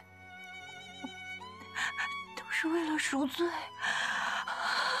切都是为了赎罪，为了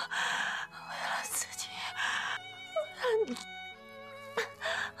自己，为了你，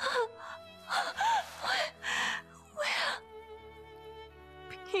为了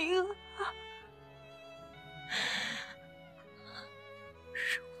平儿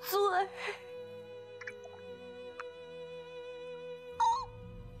赎罪。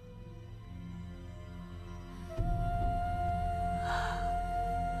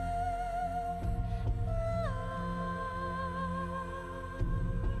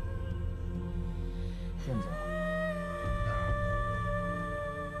燕子，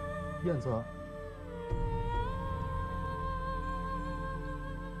燕子，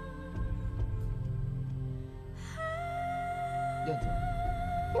燕子，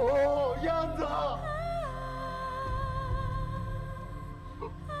哦，燕子，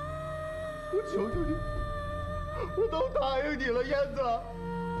我求求你，我都答应你了，燕子，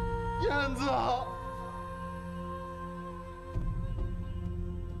燕子啊！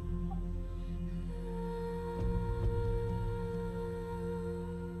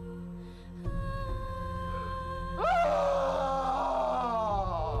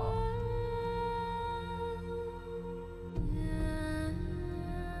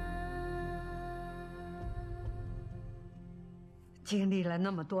经历了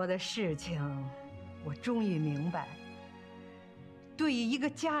那么多的事情，我终于明白，对于一个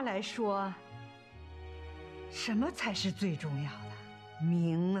家来说，什么才是最重要的？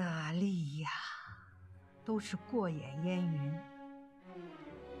名啊利呀，都是过眼烟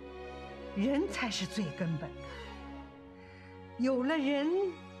云，人才是最根本的。有了人，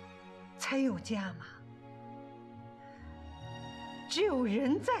才有家嘛。只有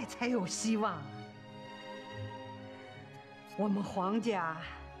人在，才有希望。我们黄家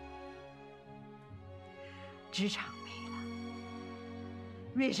职场没了，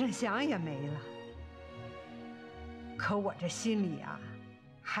瑞盛祥也没了，可我这心里啊，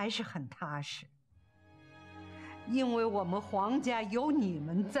还是很踏实，因为我们黄家有你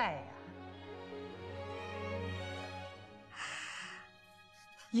们在呀，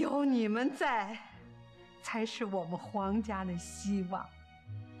有你们在，才是我们黄家的希望。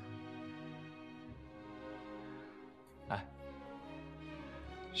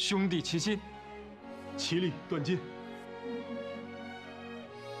兄弟齐心，其利断金。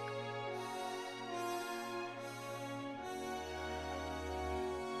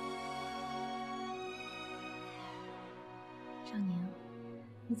少宁，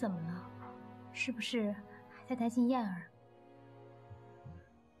你怎么了？是不是还在担心燕儿？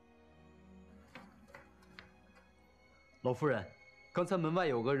老夫人，刚才门外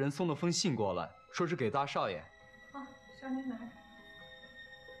有个人送了封信过来，说是给大少爷。好，少宁拿着。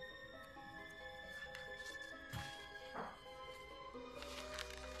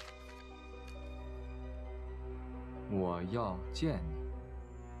我要见你，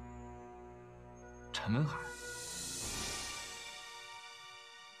陈文海。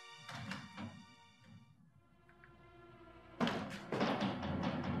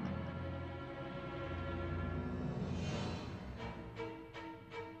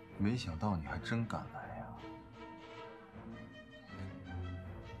没想到你还真敢来呀！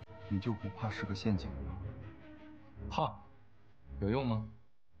你就不怕是个陷阱吗？怕，有用吗？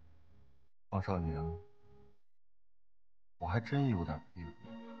王少宁，我还真有点佩服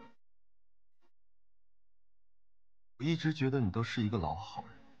你。我一直觉得你都是一个老好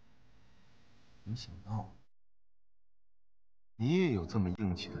人，没想到你也有这么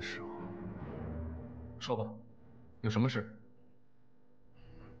硬气的时候。说吧，有什么事？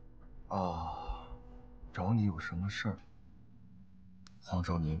啊，找你有什么事儿？黄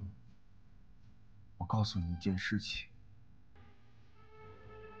少宁，我告诉你一件事情，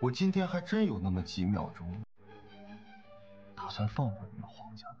我今天还真有那么几秒钟，打算放过你们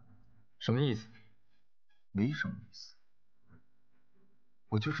黄家的。什么意思？没什么意思，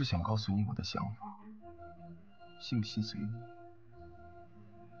我就是想告诉你我的想法，信不信随你。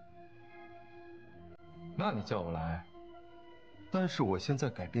那你叫我来，但是我现在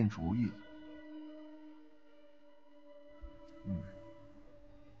改变主意了。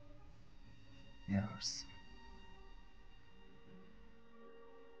燕儿死了。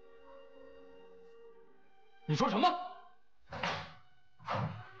你说什么？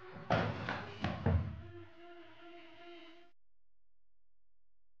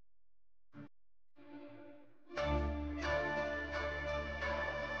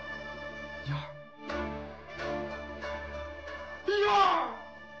燕儿，燕儿，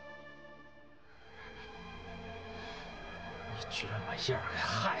你居然把燕儿给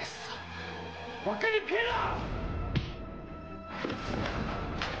害死了！我跟你拼了！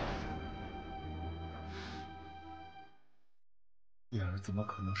燕儿怎么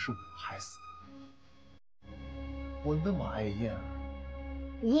可能是我害死的？我那么爱燕儿，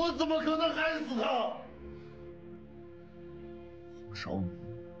我怎么可能害死她？黄少宁，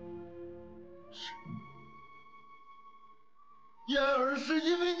是你，燕儿是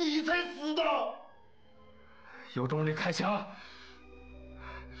因为你才死的。有种你开枪！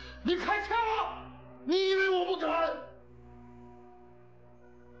你开枪啊！你以为我不敢？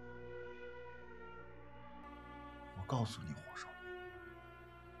我告诉你，黄少宁，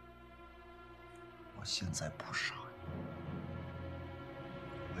我现在不杀你，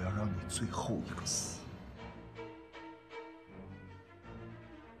我要让你最后一个死。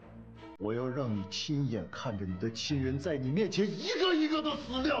我要让你亲眼看着你的亲人在你面前一个一个的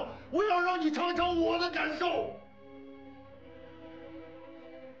死掉，我要让你尝尝我的感受。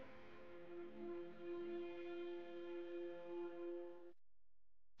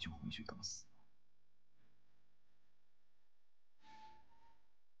就去等死。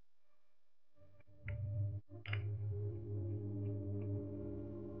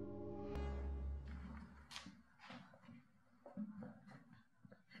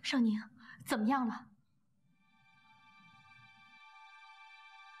少宁，怎么样了？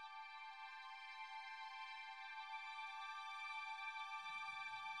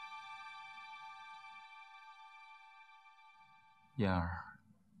燕儿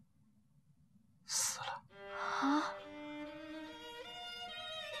死了。啊！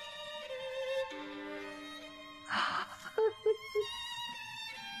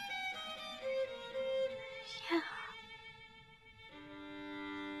燕儿。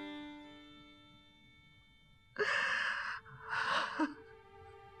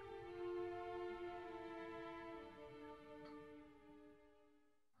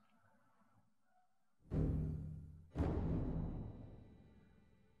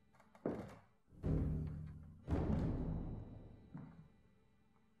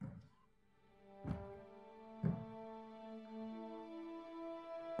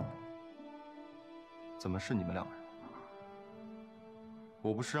怎么是你们两个人？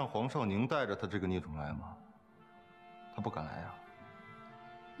我不是让黄少宁带着他这个孽种来吗？他不敢来啊。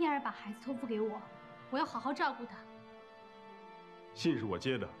燕儿把孩子托付给我，我要好好照顾他。信是我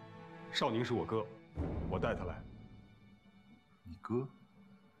接的，少宁是我哥，我带他来。你哥？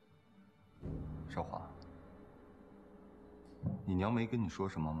少华，你娘没跟你说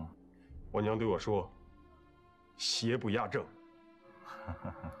什么吗？我娘对我说：“邪不压正。”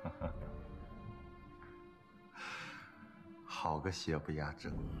好个邪不压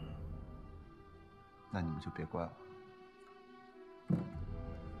正！那你们就别怪我。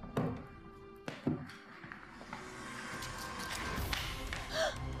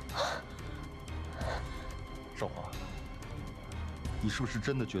少华，你是不是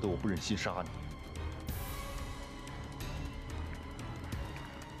真的觉得我不忍心杀你？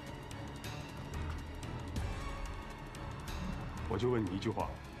我就问你一句话：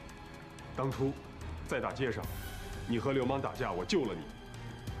当初在大街上，你和流氓打架，我救了你，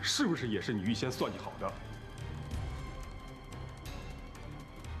是不是也是你预先算计好的？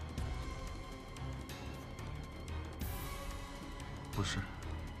不是。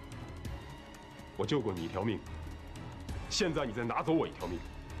我救过你一条命，现在你再拿走我一条命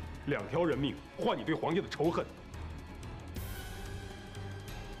，2条人命换你对皇家的仇恨。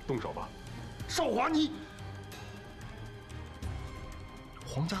动手吧，少华你！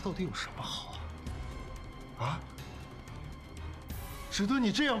皇家到底有什么好啊？啊？值得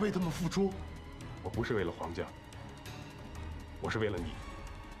你这样为他们付出？我不是为了皇家，我是为了你。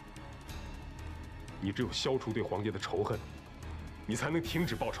你只有消除对皇家的仇恨，你才能停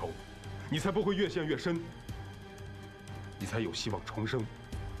止报仇，你才不会越陷越深，你才有希望重生。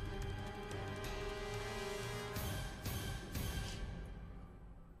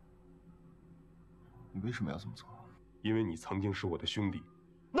你为什么要这么做？因为你曾经是我的兄弟。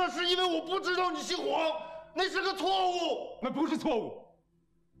那是因为我不知道你姓黄，那是个错误。那不是错误。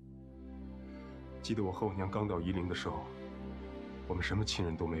记得我和我娘刚到夷陵的时候，我们什么亲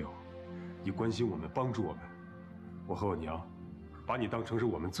人都没有，你关心我们，帮助我们。我和我娘把你当成是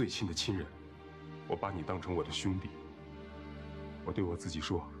我们最亲的亲人，我把你当成我的兄弟。我对我自己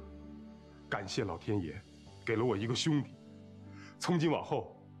说，感谢老天爷给了我一个兄弟，从今往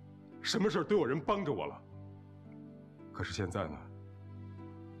后什么事都有人帮着我了。可是现在呢？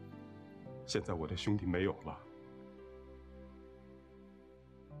现在我的兄弟没有了，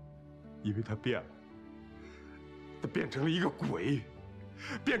因为他变了，他变成了一个鬼，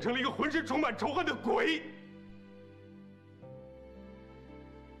变成了一个浑身充满仇恨的鬼。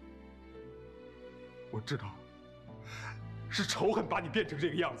我知道，是仇恨把你变成这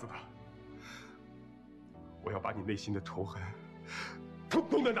个样子的。我要把你内心的仇恨，统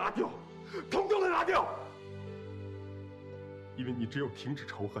统的拿掉，统统的拿掉。因为你只有停止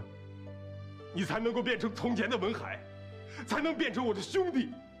仇恨，你才能够变成从前的文海，才能变成我的兄弟。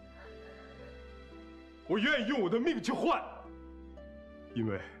我愿意用我的命去换，因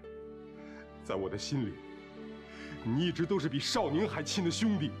为在我的心里，你一直都是比少宁还亲的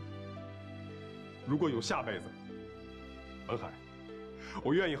兄弟。如果有下辈子，文海，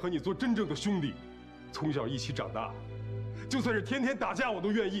我愿意和你做真正的兄弟，从小一起长大，就算是天天打架我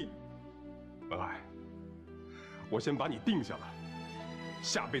都愿意。文海，我先把你定下来，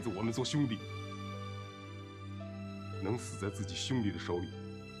下辈子我们做兄弟。能死在自己兄弟的手里，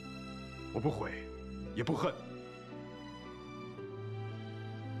我不悔，也不恨。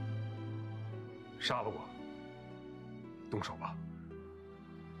杀了我，动手吧。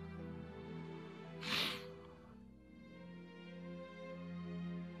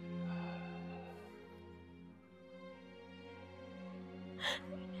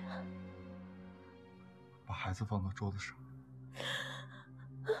孩子放到桌子上，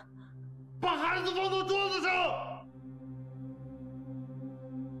把孩子放到桌子上。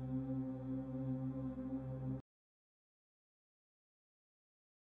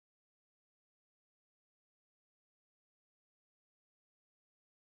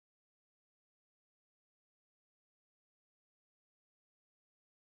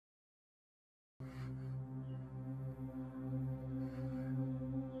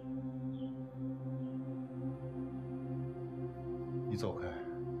你走开。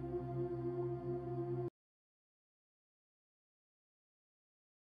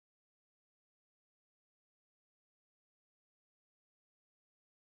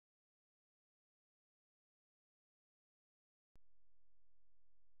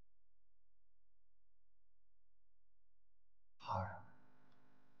孩儿，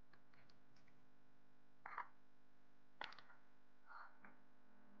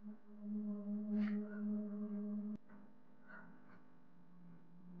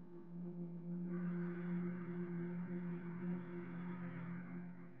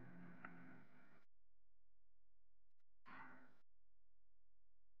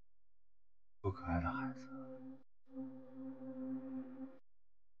多可爱的孩子。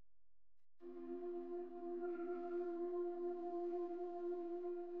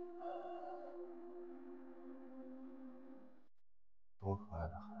多可爱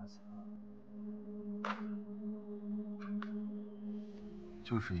的孩子！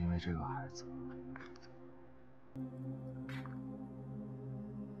就是因为这个孩子，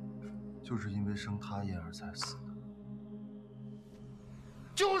就是因为生他燕儿才死的，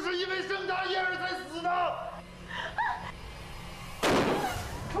就是因为生他燕儿才死的。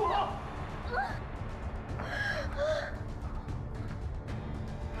住口！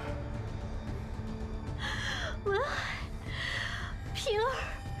文海，平儿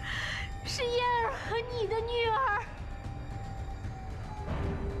是燕儿和你的女儿。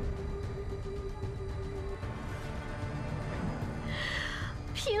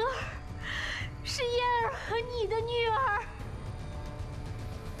平儿是燕儿和你的女儿。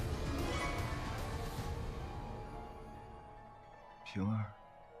平儿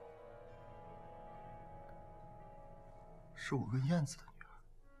是我跟燕子的女儿。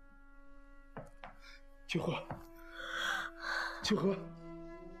秋荷，秋荷，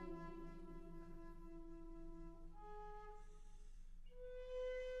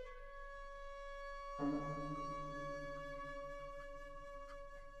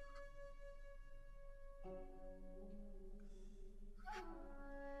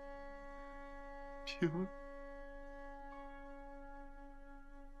平儿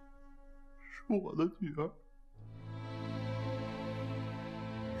是我的女儿。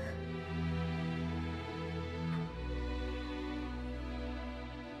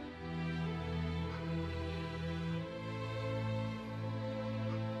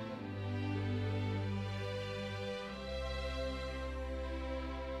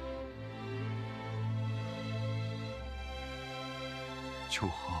秋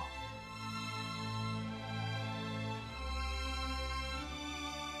荷，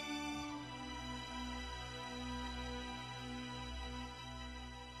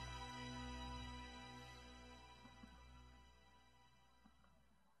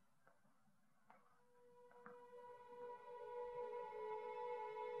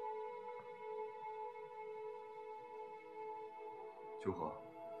秋荷。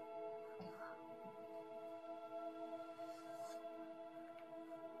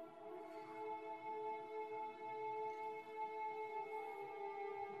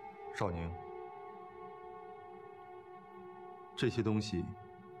少宁，这些东西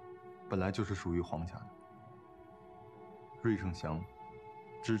本来就是属于皇家的。瑞盛祥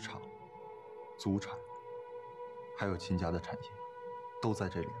织厂、祖产，还有秦家的产业，都在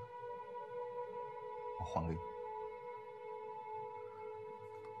这里了。我还给你。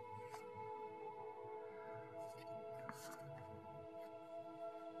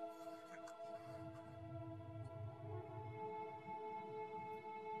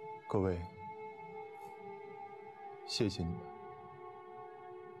各位，谢谢你们。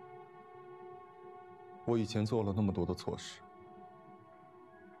我以前做了那么多的错事，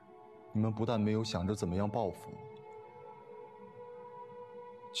你们不但没有想着怎么样报复我，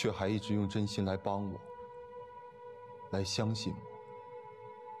却还一直用真心来帮我，来相信我。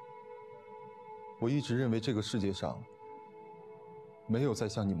我一直认为这个世界上没有再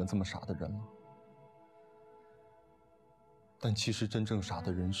像你们这么傻的人了。但其实真正傻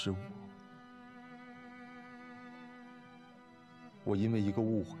的人是我。我因为一个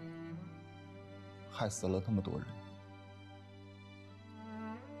误会，害死了那么多人。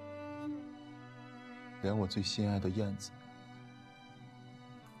连我最心爱的燕子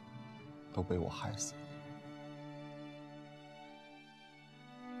都被我害死了。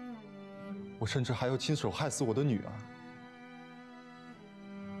我甚至还要亲手害死我的女儿。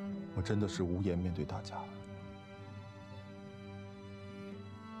我真的是无颜面对大家了。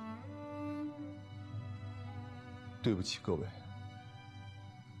对不起各位，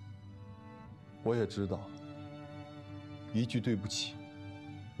我也知道，一句对不起，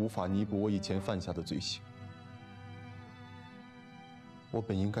无法弥补我以前犯下的罪行。我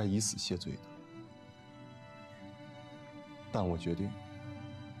本应该以死谢罪的，但我决定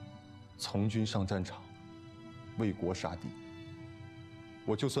从军上战场，为国杀敌。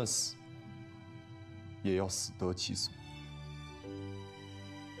我就算死，也要死得其所。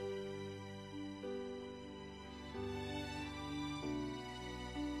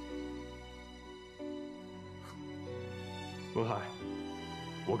文海，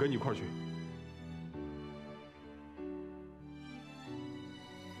我跟你一块儿去。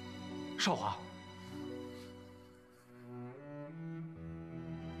少华，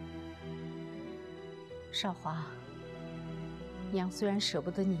少华，娘虽然舍不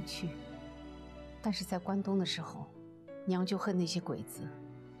得你去，但是在关东的时候，娘就恨那些鬼子。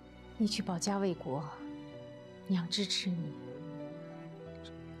你去保家卫国，娘支持你。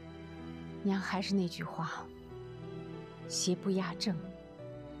娘还是那句话，邪不压正。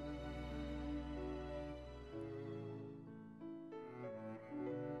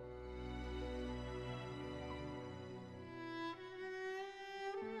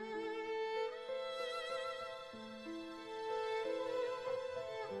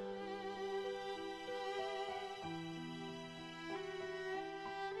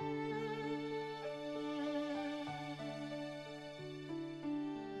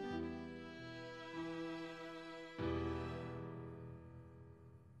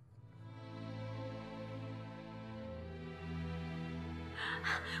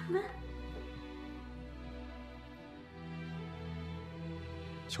我们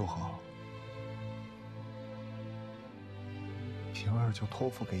秋荷，平儿就托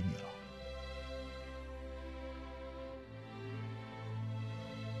付给你了，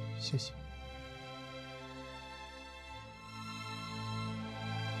谢谢。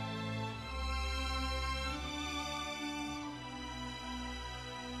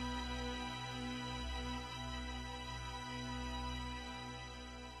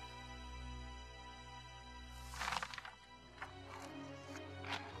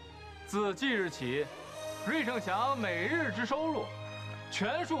自即日起，芮胜祥每日之收入，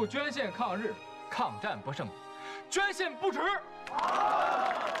全数捐献抗日，抗战不胜，捐献不止。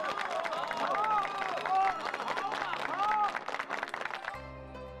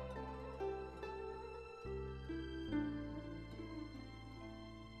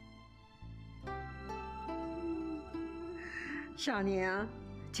少宁、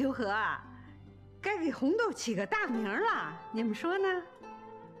秋荷啊，该给红豆起个大名了，你们说呢？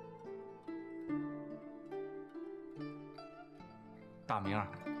大名儿，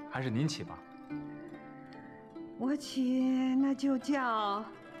还是您起吧。我起那就叫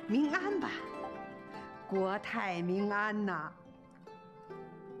民安吧，国泰民安呐。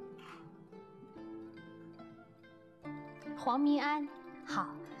黄民安，好，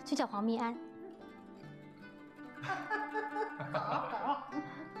就叫黄民安。好。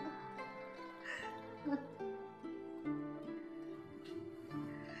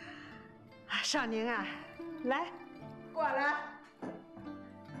少宁啊，来，过来。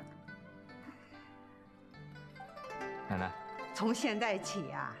奶奶，从现在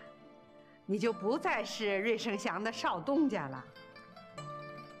起啊，你就不再是芮胜祥的少东家了，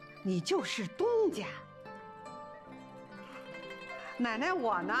你就是东家。奶奶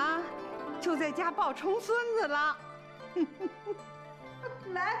我呢，就在家抱重孙子了。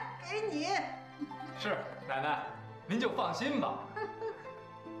来，给你。是奶奶，您就放心吧。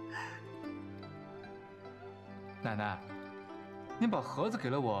奶奶，您把盒子给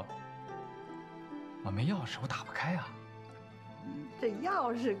了我，我没钥匙，我打不开啊。这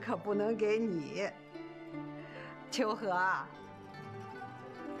钥匙可不能给你，秋荷。来，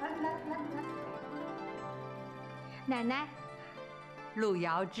奶奶，路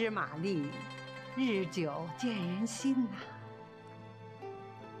遥知马力，日久见人心呐。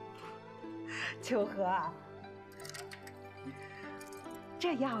秋荷，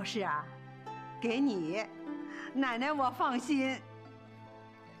这钥匙啊，给你，奶奶我放心。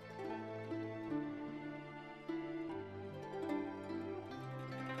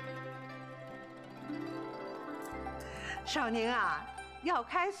少宁啊，要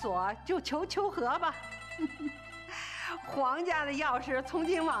开锁就求秋荷吧。皇家的钥匙从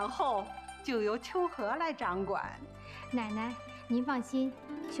今往后就由秋荷来掌管。奶奶，您放心，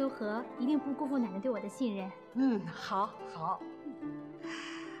秋荷一定不辜负奶奶对我的信任。好。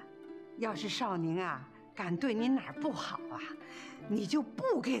要是少宁啊敢对您哪儿不好啊，你就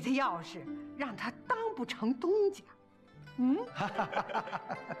不给他钥匙，让他当不成东家。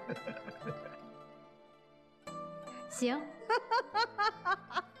行。